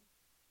dig.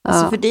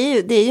 Alltså, för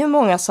det är ju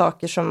många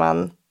saker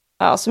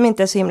som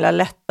inte är så himla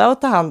lätta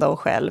att ta hand om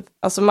själv.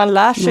 Alltså man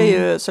lär sig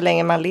ju så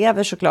länge man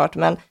lever såklart,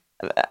 men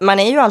man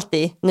är ju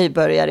alltid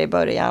nybörjare i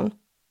början.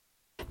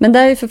 Men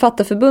där är ju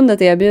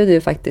Författarförbundet erbjuder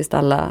ju faktiskt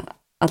alla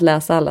att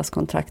läsa allas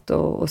kontrakt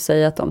och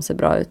säga att de ser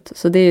bra ut.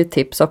 Så det är ju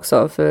tips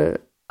också för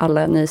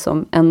alla ni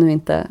som ännu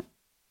inte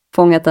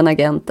fångat en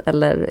agent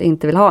eller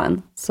inte vill ha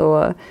en,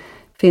 så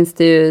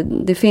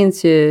det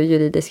finns ju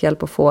juridisk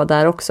hjälp att få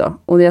där också.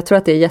 Och jag tror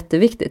att det är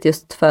jätteviktigt,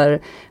 just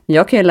för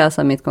jag kan ju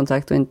läsa mitt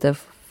kontrakt och inte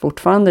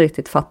fortfarande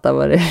riktigt fatta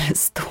vad det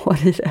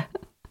står i det.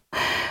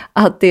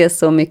 Att det är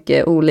så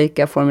mycket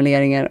olika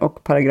formuleringar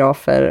och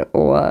paragrafer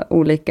och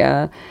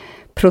olika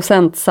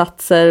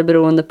procentsatser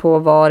beroende på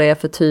vad det är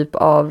för typ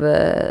av,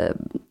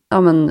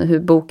 hur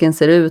boken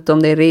ser ut,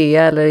 om det är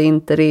rea eller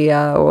inte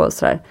rea och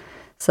sådär.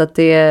 Så att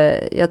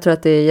jag tror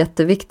att det är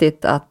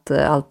jätteviktigt att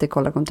alltid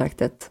kolla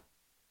kontraktet.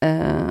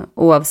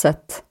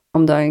 Oavsett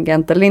om du är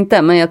agent eller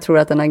inte. Men jag tror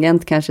att en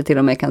agent kanske till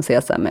och med kan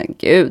säga så här, men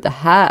gud, det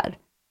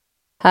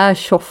här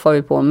tjoffar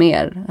vi på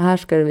mer. Här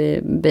ska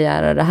vi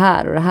begära det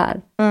här och det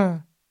här. Mm.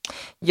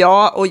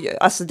 Ja, och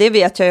alltså det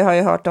vet jag har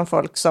ju hört om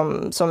folk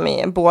som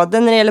är, både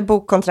när det gäller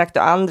bokkontrakt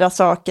och andra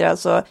saker,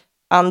 alltså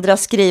andra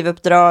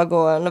skrivuppdrag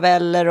och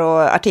noveller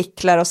och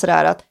artiklar och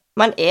sådär, att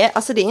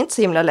alltså det är inte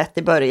så himla lätt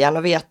i början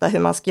att veta hur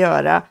man ska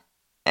göra.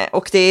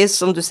 Och det är,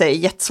 som du säger,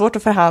 jättesvårt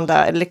att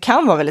förhandla, eller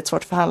kan vara väldigt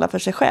svårt att förhandla för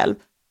sig själv.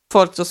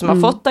 Folk som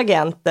har fått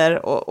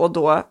agenter och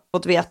då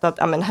fått veta att,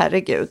 ja men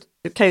herregud,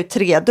 du kan ju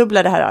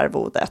tredubbla det här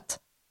arvodet.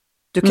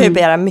 Du kan ju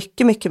begära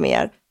mycket, mycket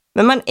mer.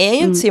 Men man är ju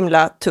inte så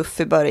himla tuff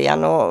i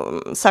början, och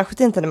särskilt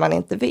inte när man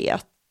inte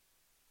vet.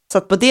 Så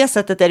att på det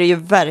sättet är det ju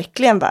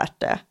verkligen värt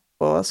det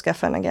att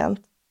skaffa en agent.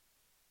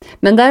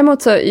 Men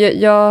däremot så,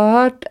 jag har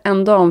hört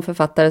ändå om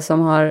författare som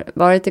har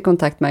varit i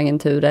kontakt med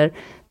agenturer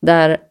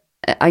där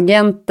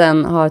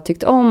agenten har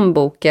tyckt om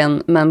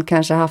boken men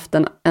kanske haft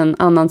en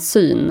annan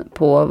syn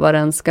på vad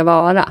den ska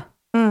vara.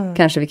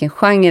 Kanske vilken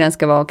genre den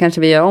ska vara, och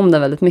kanske vi gör om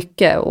den väldigt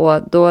mycket,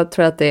 och då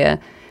tror jag att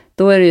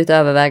då är det ju ett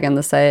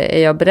övervägande, så är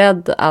jag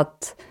beredd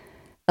att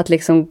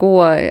liksom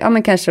gå,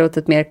 men kanske åt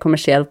ett mer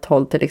kommersiellt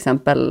håll till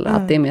exempel,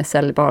 att det är mer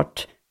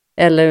säljbart,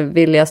 eller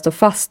vill jag stå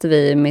fast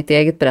vid mitt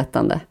eget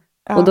berättande?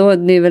 Ja. Och då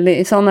det är väl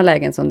i sådana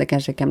lägen som det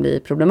kanske kan bli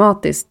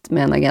problematiskt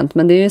med en agent,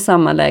 men det är ju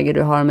samma läge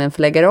du har med en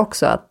förläggare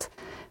också, att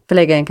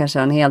förläggaren kanske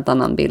har en helt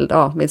annan bild,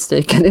 vill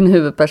stryka din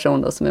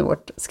huvudperson då, som är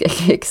vårt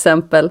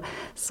skräckexempel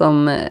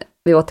som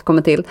vi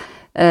återkommer till.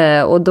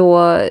 Och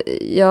då,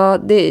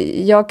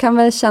 jag kan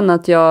väl känna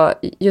att jag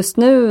just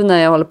nu när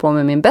jag håller på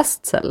med min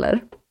bestseller,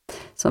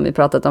 som vi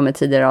pratat om i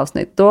tidigare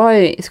avsnitt, då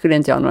skulle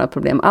inte jag ha några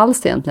problem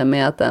alls egentligen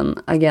med att en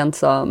agent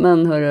sa,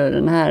 men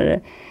hörru,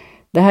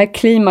 det här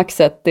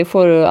klimaxet, det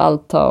får du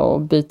allt ta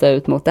och byta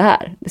ut mot det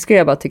här. Det skulle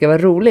jag bara tycka var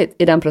roligt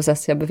i den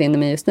process jag befinner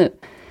mig just nu.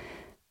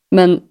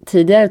 Men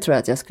tidigare tror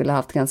jag att jag skulle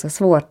haft ganska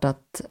svårt att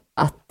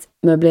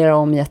möblera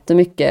om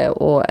jättemycket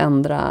och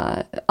ändra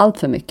allt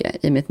för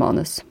mycket i mitt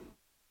manus.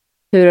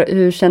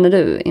 Hur känner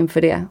du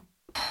inför det?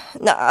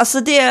 Nej, alltså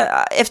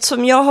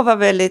eftersom jag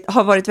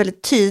har varit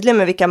väldigt tydlig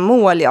med vilka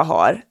mål jag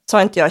har, så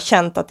har inte jag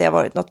känt att det har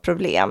varit något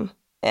problem.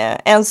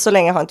 Än så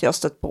länge har inte jag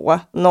stött på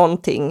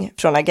någonting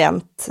från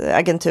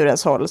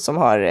agenturens håll som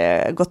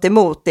har gått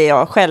emot det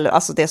jag själv,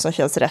 alltså det som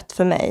känns rätt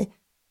för mig.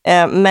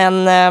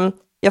 Men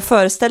jag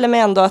föreställer mig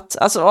ändå att,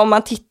 alltså om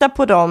man tittar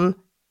på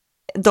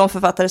de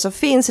författare som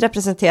finns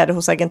representerade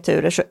hos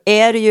agenturer, så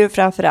är det ju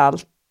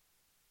framförallt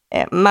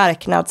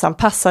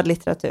marknadsanpassad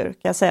litteratur,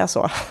 kan jag säga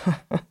så?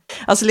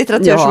 Alltså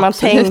litteratur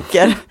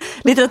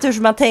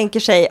som man tänker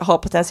sig har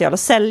potential att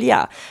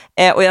sälja.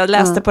 Och jag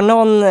läste på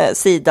någon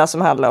sida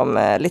som handlar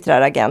om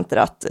litterära agenter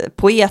att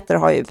poeter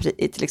har ju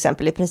till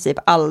exempel i princip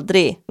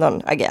aldrig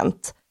någon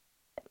agent.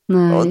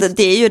 Nej, och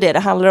det är ju det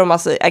handlar om.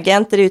 Alltså,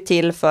 agenter är ju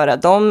till för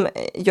att de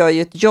gör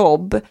ju ett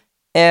jobb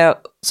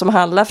som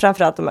handlar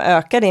framförallt om att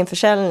öka din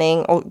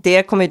försäljning, och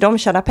det kommer ju de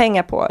tjäna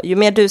pengar på. Ju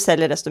mer du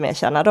säljer, desto mer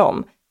tjänar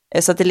de.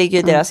 Så att det ligger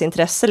i deras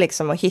intresse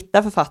liksom att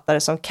hitta författare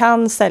som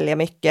kan sälja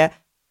mycket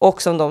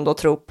och som de då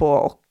tror på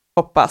och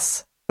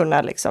hoppas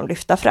kunna liksom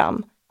lyfta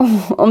fram.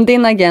 Om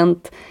din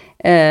agent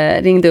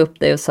ringde upp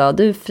dig och sa,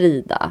 du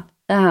Frida,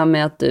 det här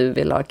med att du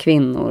vill ha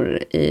kvinnor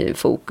i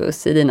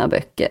fokus i dina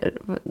böcker,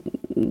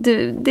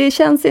 det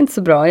känns inte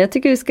så bra. Jag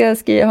tycker du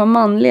ska ha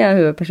manliga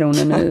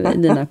huvudpersoner nu i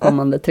dina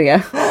kommande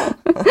 3.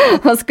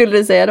 Vad skulle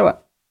du säga då?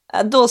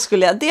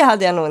 Det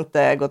hade jag nog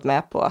inte gått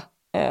med på.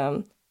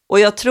 Och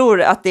jag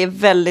tror att det är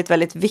väldigt,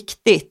 väldigt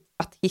viktigt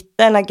att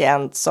hitta en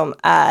agent som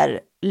är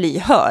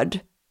lyhörd.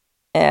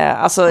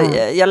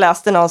 Jag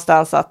läste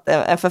någonstans att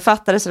en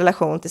författares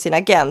relation till sin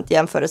agent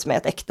jämfördes med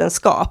ett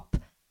äktenskap.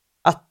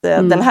 Att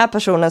den här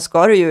personen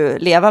ska du ju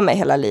leva med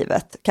hela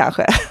livet,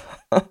 kanske.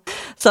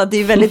 Så att det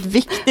är väldigt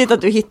viktigt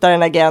att du hittar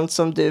en agent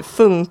som du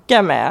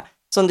funkar med,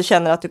 som du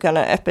känner att du kan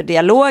ha en öppen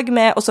dialog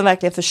med, och som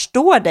verkligen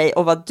förstår dig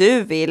och vad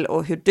du vill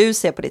och hur du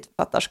ser på ditt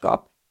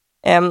författarskap.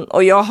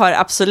 Och jag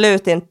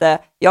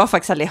har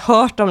faktiskt aldrig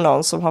hört om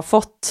någon som har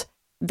fått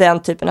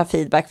den typen av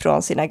feedback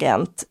från sin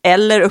agent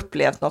eller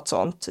upplevt något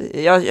sånt.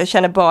 Jag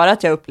känner bara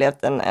att jag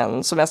upplevt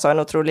som jag sa, en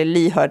otrolig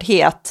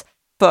lyhördhet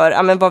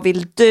för, vad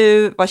vill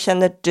du, vad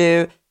känner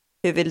du,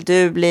 hur vill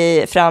du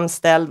bli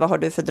framställd, vad har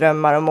du för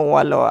drömmar och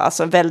mål, och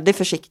alltså en väldig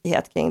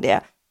försiktighet kring det.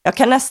 Jag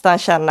kan nästan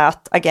känna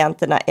att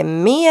agenterna är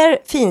mer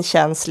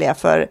finkänsliga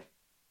för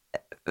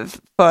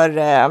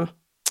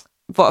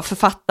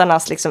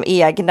författarnas liksom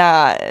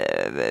egna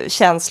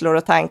känslor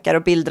och tankar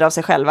och bilder av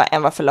sig själva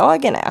än vad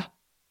förlagen är.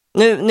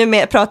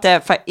 Nu pratar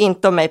jag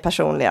inte om mig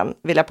personligen,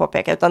 vill jag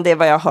påpeka, utan det är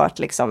vad jag har hört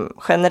liksom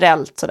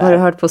generellt. Sådär. Har du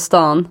hört på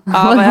stan?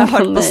 Ja, vad jag har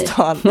hört på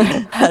stan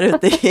här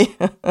ute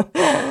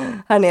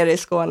här nere i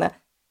Skåne.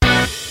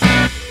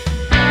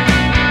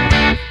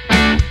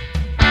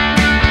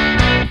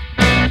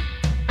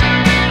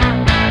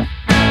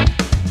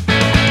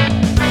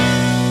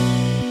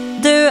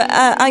 Du,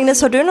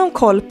 Agnes, har du någon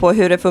koll på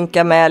hur det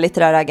funkar med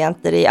litterära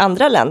agenter i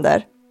andra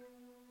länder?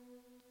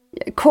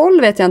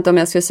 Koll vet jag inte om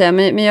jag skulle säga,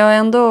 men jag har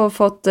ändå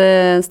fått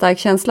en stark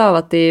känsla av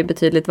att det är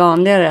betydligt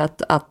vanligare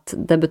att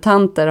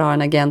debutanter har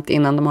en agent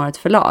innan de har ett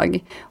förlag.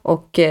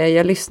 Och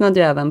jag lyssnade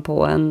ju även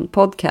på en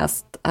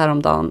podcast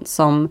häromdagen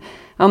som,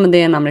 ja men det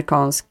är en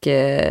amerikansk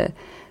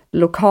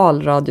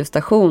lokal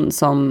radiostation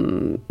som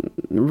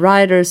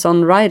Writers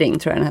on Writing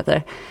tror jag den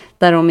heter,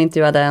 där de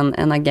intervjuade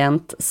en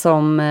agent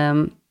som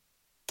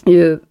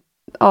ju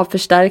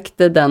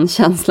förstärkte den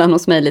känslan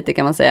hos mig lite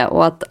kan man säga,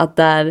 och att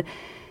där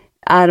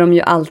är de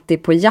ju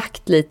alltid på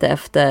jakt lite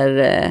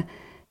efter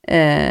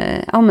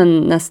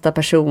nästa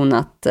person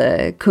att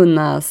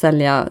kunna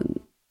sälja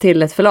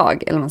till ett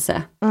förlag, eller man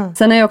säger.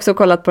 Sen har jag också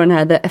kollat på den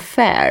här The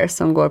Affair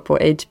som går på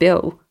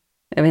HBO.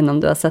 Jag vet inte om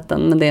du har sett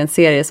den, men det är en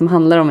serie som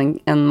handlar om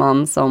en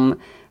man som,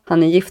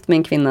 han är gift med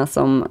en kvinna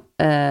som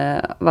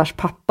vars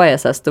pappa är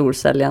så här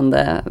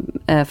storsäljande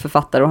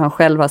författare, och han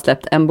själv har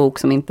släppt en bok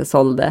som inte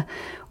sålde,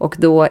 och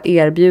då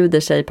erbjuder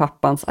sig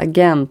pappans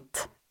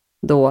agent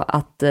då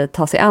att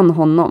ta sig an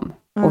honom.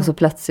 Och så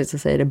plötsligt så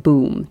säger det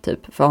boom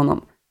typ för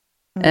honom.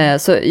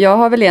 Så jag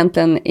har väl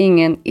egentligen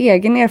ingen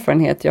egen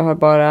erfarenhet. Jag har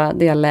bara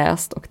det jag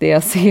läst och det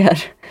jag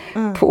ser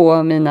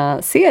på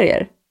mina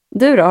serier.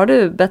 Du då, har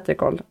du bättre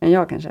koll än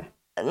jag kanske?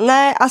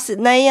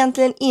 Nej,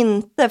 egentligen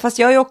inte. Fast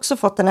jag har ju också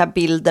fått den här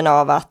bilden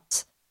av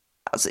att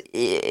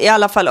i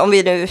alla fall om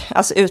vi nu,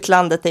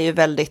 utlandet är ju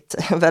väldigt,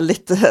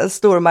 väldigt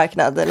stor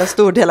marknad, eller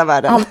stor del av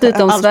världen. Allt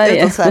utom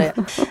Sverige.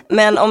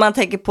 Men om man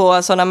tänker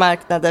på sådana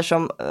marknader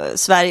som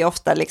Sverige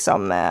ofta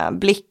liksom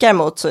blickar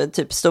mot, så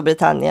typ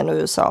Storbritannien och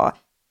USA,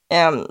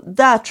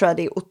 där tror jag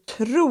det är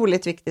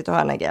otroligt viktigt att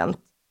ha en agent.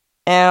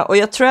 Och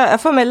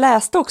jag får mig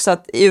läste också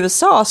att i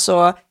USA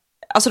så,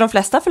 alltså de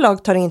flesta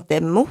förlag tar inte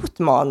emot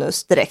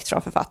manus direkt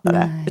från författare.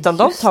 Nej, utan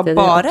de tar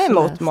bara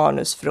emot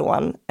manus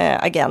från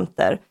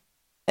agenter.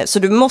 Så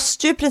du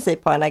måste ju i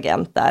princip ha en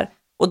agent där.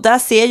 Och där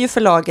ser ju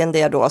förlagen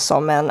det då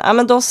som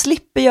men de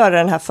slipper göra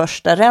den här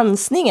första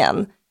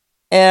rensningen.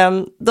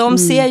 De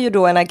ser ju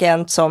då en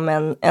agent som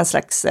en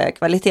slags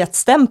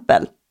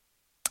kvalitetsstämpel.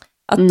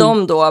 Att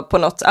de då på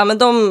något,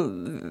 de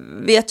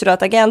vet ju då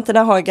att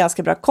agenterna har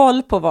ganska bra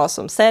koll på vad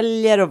som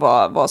säljer och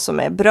vad som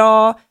är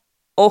bra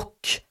och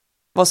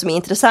vad som är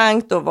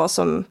intressant och vad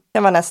som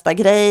kan vara nästa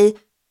grej.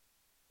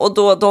 Och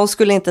då de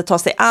skulle inte ta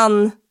sig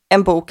an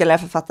en bok eller en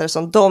författare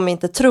som de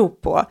inte tror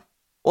på.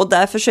 Och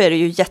därför så är det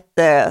ju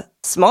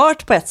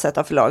jättesmart på ett sätt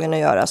av förlagen att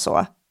göra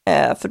så.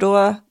 För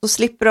då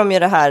slipper de ju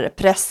det här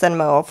pressen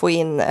med att få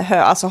in,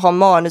 ha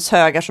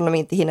manushögar som de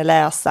inte hinner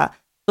läsa.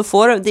 Då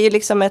får det är ju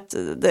liksom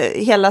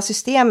hela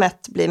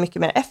systemet blir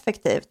mycket mer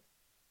effektivt.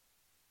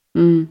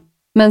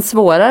 Men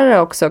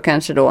svårare också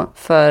kanske då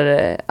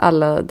för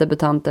alla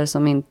debutanter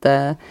som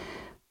inte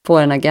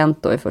får en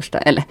agent då i första.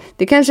 Eller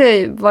det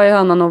kanske var ju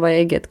hönan och var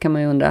ägget, kan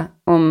man ju undra.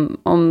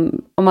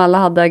 Om alla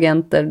hade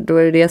agenter, då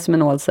är det som är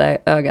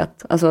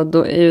nålsögat. Alltså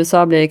då, i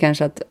USA blir det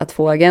kanske att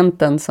få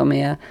agenten som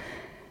är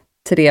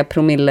 3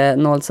 promille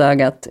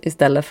nålsögat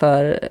istället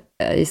för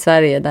i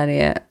Sverige där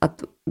det är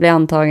att bli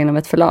antagen av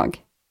ett förlag.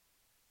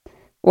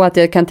 Och att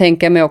jag kan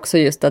tänka mig också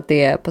just att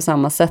det är på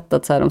samma sätt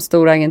att så här, de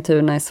stora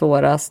agenturerna är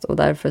svårast och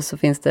därför så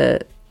finns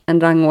det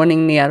en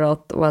rangordning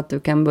neråt och att du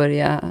kan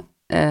börja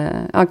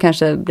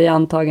kanske bli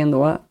antagen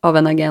då av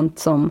en agent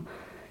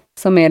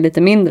som är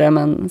lite mindre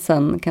men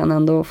sen kan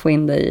ändå få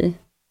in dig i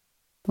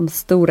de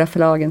stora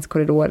förlagens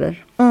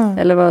korridorer.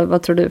 Eller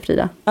vad tror du,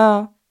 Frida?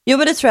 Ja. Jo,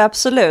 men det tror jag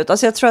absolut.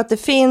 Alltså jag tror att det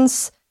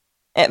finns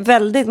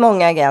väldigt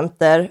många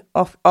agenter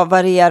av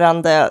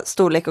varierande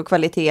storlek och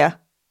kvalitet.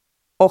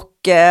 Och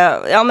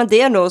men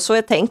det är nog så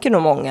jag tänker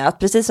nog många. Att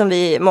precis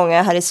som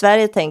många här i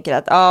Sverige tänker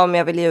att om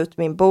jag vill ge ut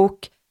min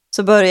bok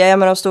så börjar jag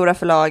med de stora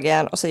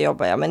förlagen och så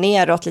jobbar jag med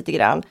neråt lite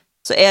grann.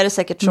 Så är det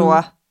säkert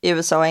så i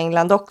USA och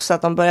England också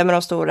att de börjar med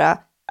de stora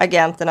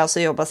agenterna och så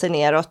jobbar sig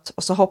neråt.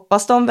 Och så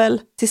hoppas de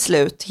väl till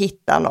slut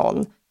hitta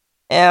någon.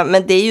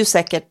 Men det är ju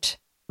säkert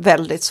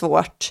väldigt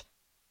svårt.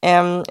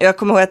 Jag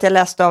kommer ihåg att jag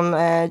läste om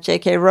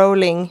J.K.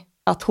 Rowling.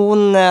 Att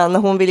hon, när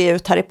hon ville ge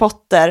ut Harry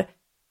Potter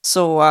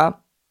så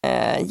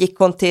gick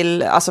hon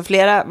till, alltså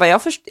flera,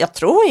 jag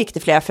tror hon gick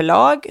till flera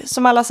förlag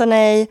som alla sa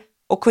nej.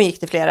 Och hon gick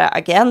till flera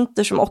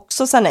agenter som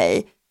också sa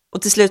nej.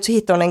 Och till slut så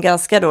hittade hon en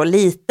ganska då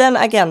liten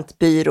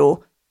agentbyrå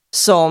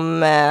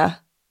som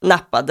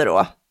nappade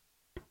då.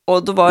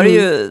 Och då var det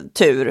ju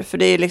tur, för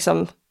det är ju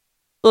liksom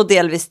då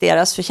delvis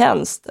deras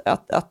förtjänst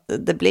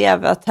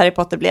att Harry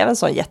Potter blev en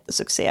sån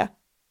jättesuccé.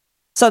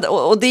 Så att,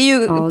 och det är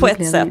ju på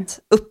ett sätt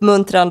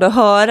uppmuntrande att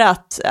höra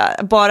att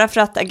bara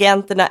för att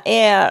agenterna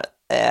är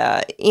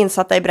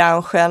insatta i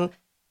branschen,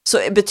 så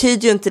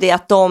betyder ju inte det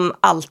att de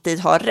alltid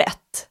har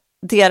rätt.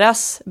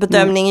 Deras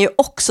bedömning är ju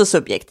också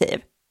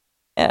subjektiv.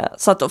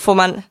 Så att får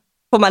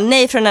man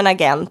nej från en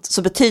agent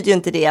så betyder ju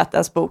inte det att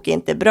ens bok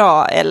inte är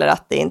bra eller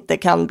att det inte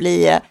kan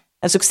bli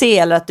en succé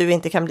eller att du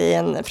inte kan bli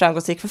en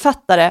framgångsrik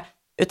författare,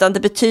 utan det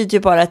betyder ju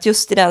bara att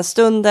just i den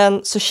stunden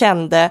så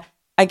kände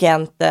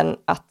agenten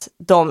att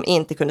de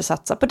inte kunde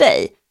satsa på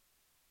dig.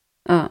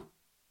 Ja.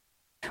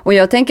 Och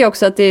jag tänker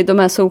också att de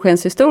här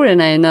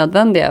solskenshistorierna är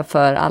nödvändiga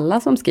för alla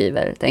som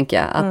skriver, tänker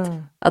jag.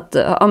 Att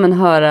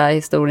höra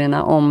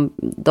historierna om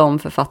de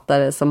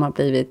författare som har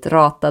blivit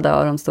ratade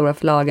av de stora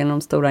förlagen,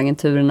 de stora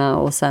agenturerna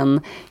och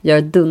sen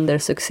gör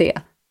dundersuccé.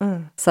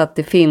 Så att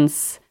det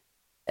finns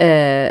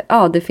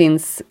det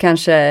finns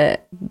kanske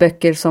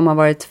böcker som har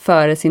varit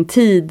före sin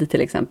tid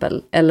till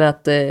exempel. Eller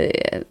att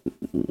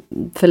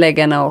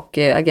förläggarna och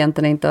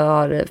agenterna inte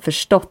har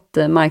förstått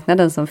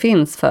marknaden som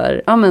finns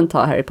för,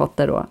 ta Harry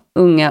Potter då.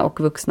 Unga och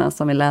vuxna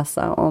som vill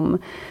läsa om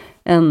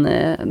en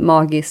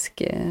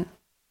magisk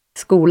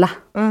skola.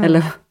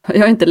 Eller, jag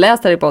har inte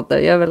läst Harry Potter,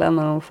 jag är väl en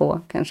av de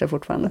få kanske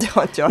fortfarande. Det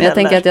har inte jag Men jag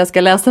heller. tänker att jag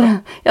ska läsa den.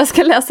 Jag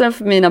ska läsa den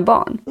för mina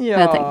barn. Ja,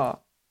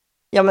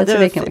 men jag tror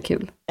det kan vara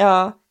kul.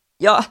 Ja.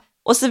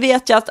 Och så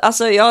vet jag att,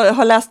 jag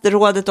har läst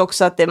rådet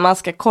också att man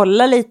ska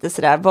kolla lite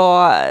sådär,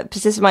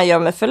 precis som man gör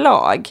med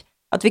förlag.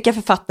 Att vilka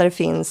författare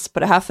finns på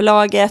det här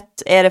förlaget?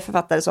 Är det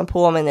författare som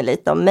påminner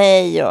lite om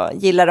mig? Och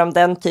gillar de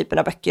den typen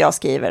av böcker jag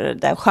skriver?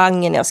 Den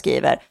genren jag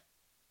skriver?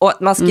 Och att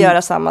man ska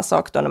göra samma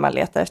sak då när man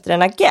letar efter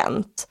en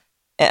agent.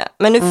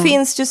 Men nu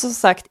finns det ju som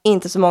sagt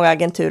inte så många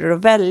agenturer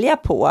att välja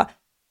på.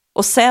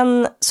 Och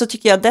sen så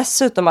tycker jag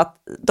dessutom att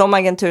de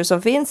agenturer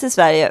som finns i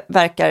Sverige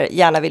verkar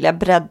gärna vilja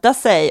bredda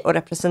sig och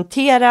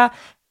representera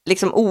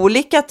liksom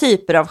olika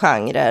typer av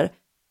genrer.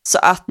 Så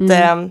att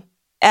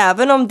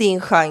även om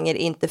din genre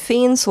inte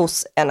finns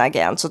hos en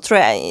agent så tror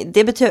jag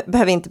det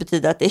behöver inte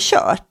betyda att det är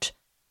kört.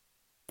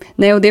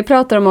 Nej, och det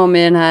pratar de om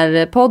i den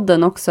här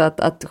podden också,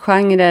 att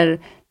genrer,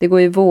 det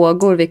går i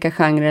vågor vilka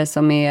genrer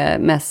som är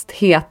mest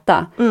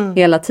heta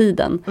hela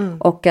tiden.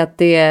 Och att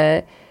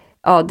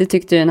det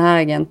tyckte ju den här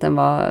agenten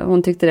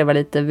hon tyckte det var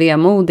lite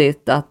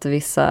vemodigt att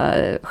vissa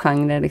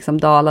genrer liksom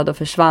dalade och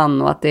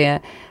försvann, och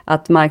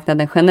att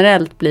marknaden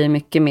generellt blir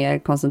mycket mer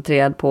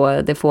koncentrerad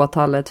på det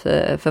fåtalet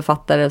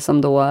författare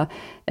som då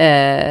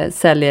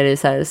säljer i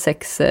så här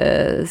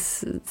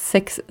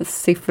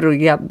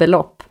sexsiffriga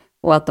belopp,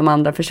 och att de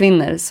andra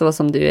försvinner, så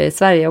som du är i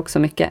Sverige också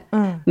mycket.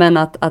 Men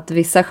att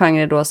vissa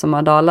genrer då som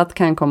har dalat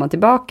kan komma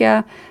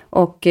tillbaka,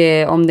 och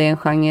om det är en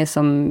genre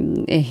som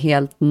är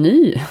helt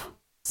ny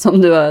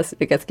som du har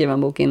lyckats skriva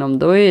en bok inom,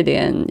 då är det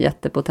en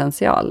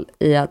jättepotential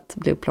i att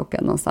bli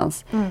upplockad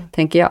någonstans,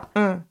 tänker jag.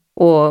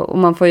 Och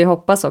man får ju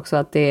hoppas också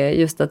att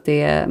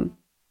det är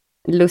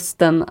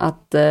lusten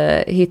att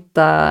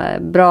hitta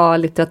bra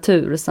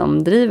litteratur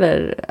som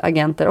driver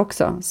agenter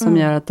också, som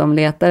gör att de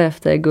letar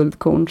efter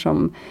guldkorn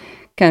som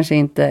kanske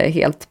inte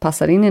helt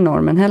passar in i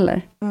normen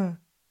heller.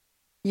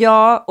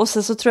 Ja, och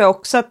sen så tror jag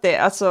också att det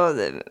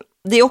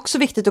är också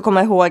viktigt att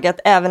komma ihåg att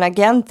även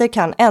agenter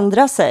kan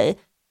ändra sig.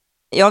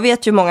 Jag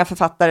vet ju många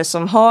författare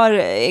som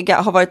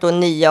har varit då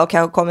nya och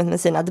har kommit med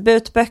sina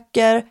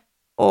debutböcker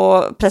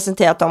och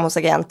presenterat dem hos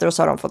agenter, och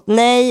så har de fått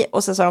nej,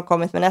 och sen så har de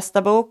kommit med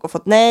nästa bok och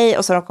fått nej,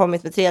 och så har de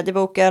kommit med tredje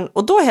boken,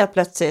 och då helt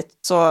plötsligt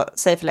så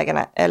säger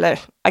förläggarna eller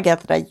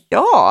agenterna,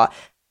 ja,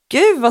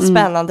 gud vad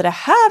spännande det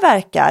här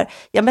verkar,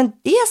 ja men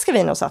det ska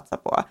vi nog satsa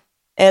på.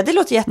 Det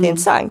låter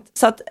jätteintressant.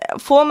 Så att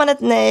får man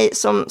ett nej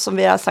som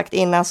vi har sagt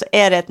innan, så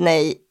är det ett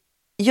nej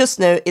just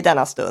nu i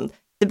denna stund.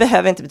 Det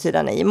behöver inte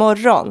betyda nej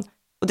imorgon.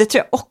 Och det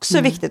tror jag också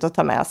är viktigt att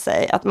ta med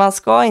sig, att man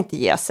ska inte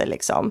ge sig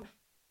liksom.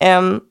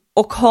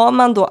 Och har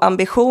man då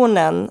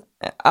ambitionen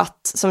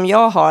att, som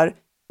jag har,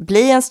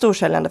 bli en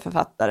storsäljande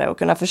författare och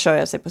kunna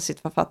försörja sig på sitt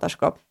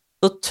författarskap,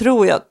 då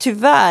tror jag,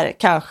 tyvärr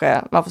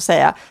kanske man får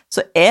säga,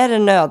 så är det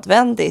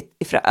nödvändigt,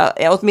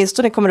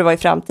 åtminstone kommer det vara i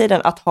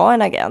framtiden, att ha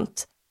en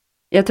agent.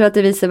 Jag tror att det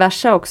är vice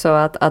versa också,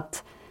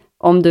 att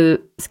om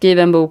du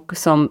skriver en bok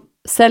som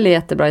säljer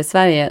jättebra i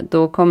Sverige,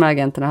 då kommer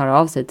agenterna höra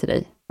av sig till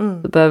dig.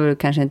 Då behöver du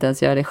kanske inte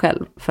ens göra det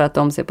själv, för att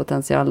de ser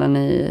potentialen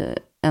i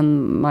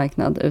en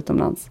marknad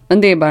utomlands.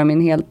 Men det är bara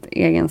min helt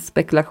egen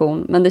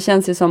spekulation. Men det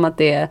känns ju som att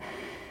det är,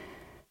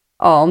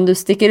 om du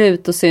sticker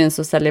ut och syns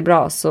och säljer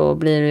bra, så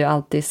blir du ju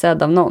alltid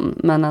sedd av någon.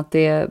 Men att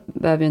det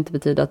behöver ju inte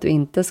betyda att du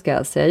inte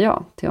ska säga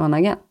ja till en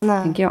agent,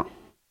 tänker jag.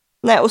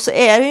 Nej, och så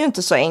är det ju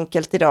inte så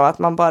enkelt idag att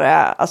man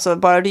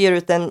bara du ger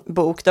ut en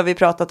bok, då har vi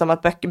pratat om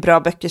att bra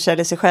böcker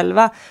säljer sig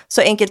själva.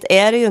 Så enkelt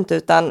är det ju inte,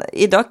 utan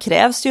idag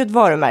krävs ju ett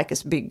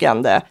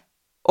varumärkesbyggande.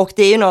 Och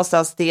det är ju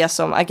någonstans det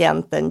som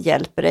agenten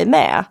hjälper dig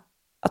med.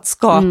 Att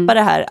skapa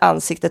det här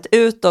ansiktet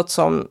utåt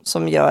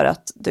som gör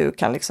att du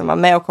kan liksom vara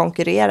med och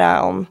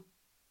konkurrera om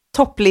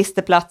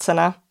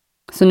topplisteplatserna.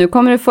 Så nu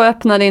kommer du få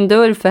öppna din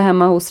dörr för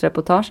hemma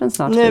hos-reportagen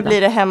snart. Nu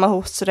blir det hemma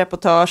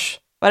hos-reportage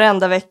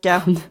varenda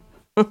vecka.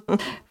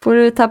 Får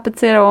du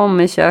tapetsera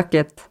om i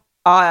köket?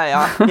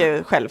 Ja,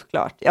 gud,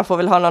 självklart. Jag får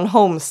väl ha någon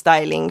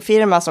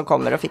homestyling-firma som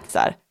kommer och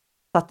fixar,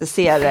 så att det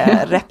ser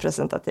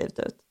representativt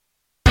ut.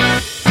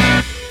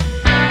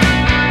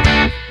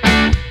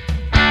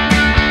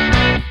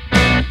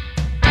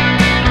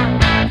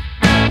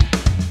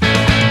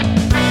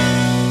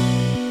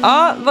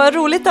 Ja, vad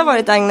roligt det har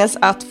varit, Agnes,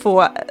 att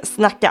få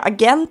snacka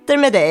agenter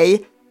med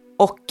dig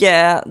och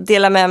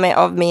dela med mig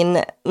av min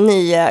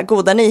nya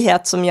goda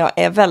nyhet som jag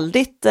är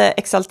väldigt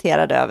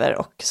exalterad över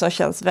och som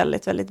känns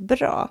väldigt, väldigt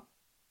bra.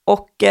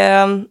 Och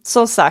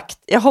som sagt,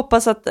 jag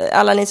hoppas att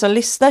alla ni som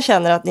lyssnar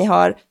känner att ni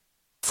har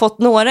fått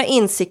några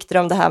insikter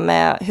om det här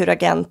med hur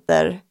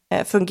agenter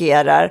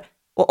fungerar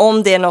och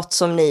om det är något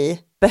som ni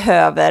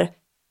behöver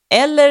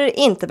eller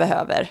inte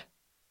behöver.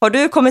 Har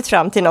du kommit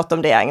fram till något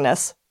om det,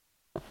 Agnes?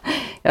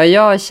 Ja,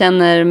 jag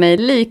känner mig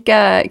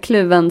lika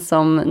kluven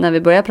som när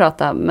vi började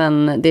prata,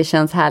 men det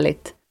känns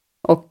härligt.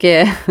 Och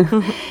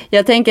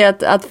jag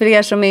tänker att för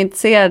er som är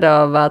intresserade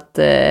av att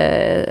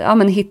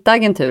hitta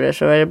agenturer,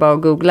 så är det bara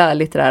att googla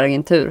litterär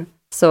agentur.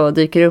 Så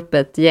dyker det upp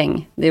ett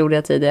gäng. Det gjorde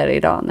jag tidigare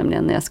idag,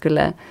 nämligen när jag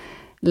skulle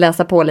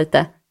läsa på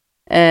lite.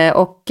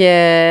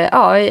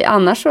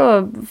 Annars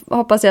så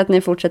hoppas jag att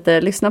ni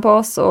fortsätter lyssna på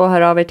oss och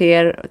hör av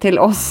er till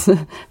oss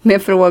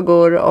med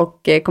frågor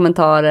och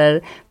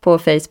kommentarer på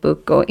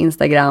Facebook och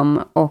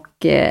Instagram,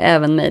 och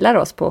även mejlar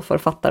oss på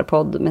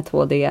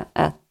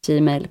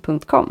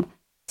författarpodd@gmail.com.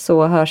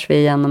 Så hörs vi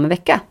igen om en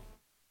vecka.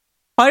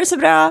 Ha det så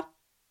bra!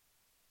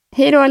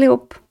 Hej då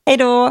allihop! Hej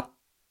då!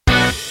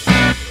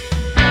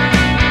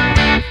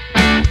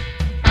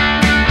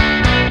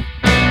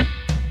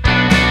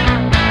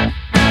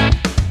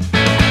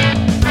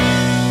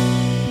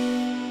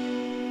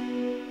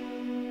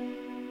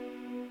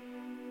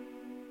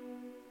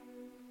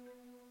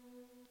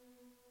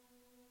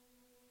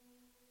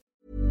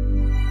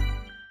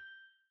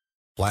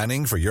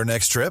 Planning for your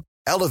next trip?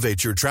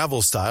 Elevate your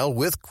travel style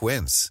with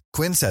Quince.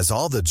 Quince has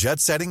all the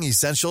jet-setting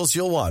essentials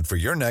you'll want for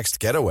your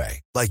next getaway,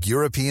 like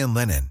European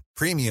linen,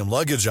 premium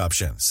luggage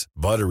options,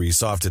 buttery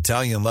soft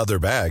Italian leather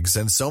bags,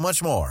 and so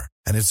much more.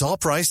 And it's all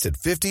priced at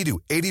 50 to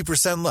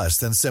 80% less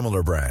than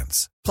similar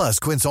brands. Plus,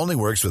 Quince only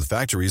works with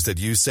factories that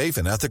use safe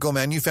and ethical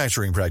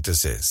manufacturing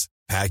practices.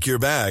 Pack your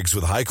bags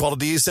with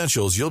high-quality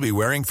essentials you'll be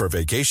wearing for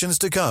vacations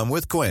to come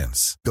with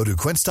Quince. Go to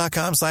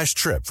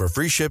quince.com/trip for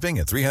free shipping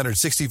and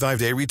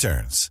 365-day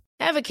returns.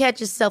 Ever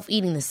catch yourself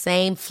eating the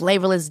same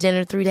flavorless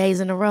dinner 3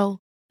 days in a row?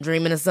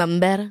 Dreaming of something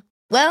better?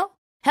 Well,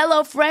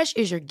 HelloFresh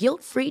is your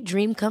guilt-free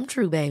dream come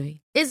true,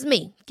 baby. It's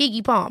me,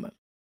 Keke Palmer.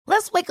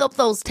 Let's wake up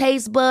those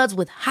taste buds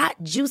with hot,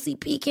 juicy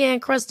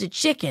pecan-crusted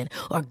chicken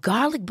or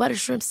garlic butter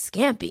shrimp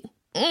scampi.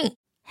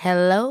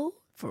 Hello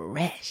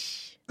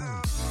Fresh.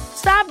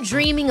 Stop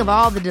dreaming of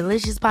all the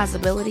delicious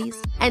possibilities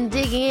and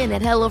dig in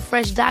at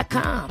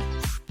HelloFresh.com.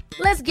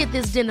 Let's get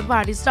this dinner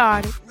party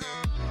started.